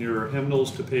open your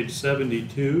hymnals to page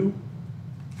 72.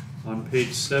 On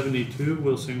page 72,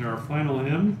 we'll sing our final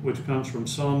hymn, which comes from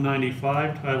Psalm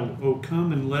 95, titled, "O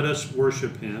Come and Let Us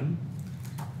Worship Him."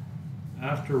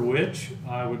 After which,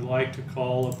 I would like to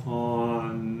call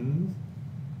upon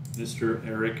Mr.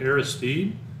 Eric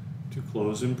Aristide to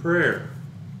close in prayer.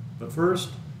 But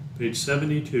first, page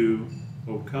 72,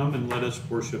 "O Come and Let Us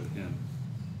Worship Him."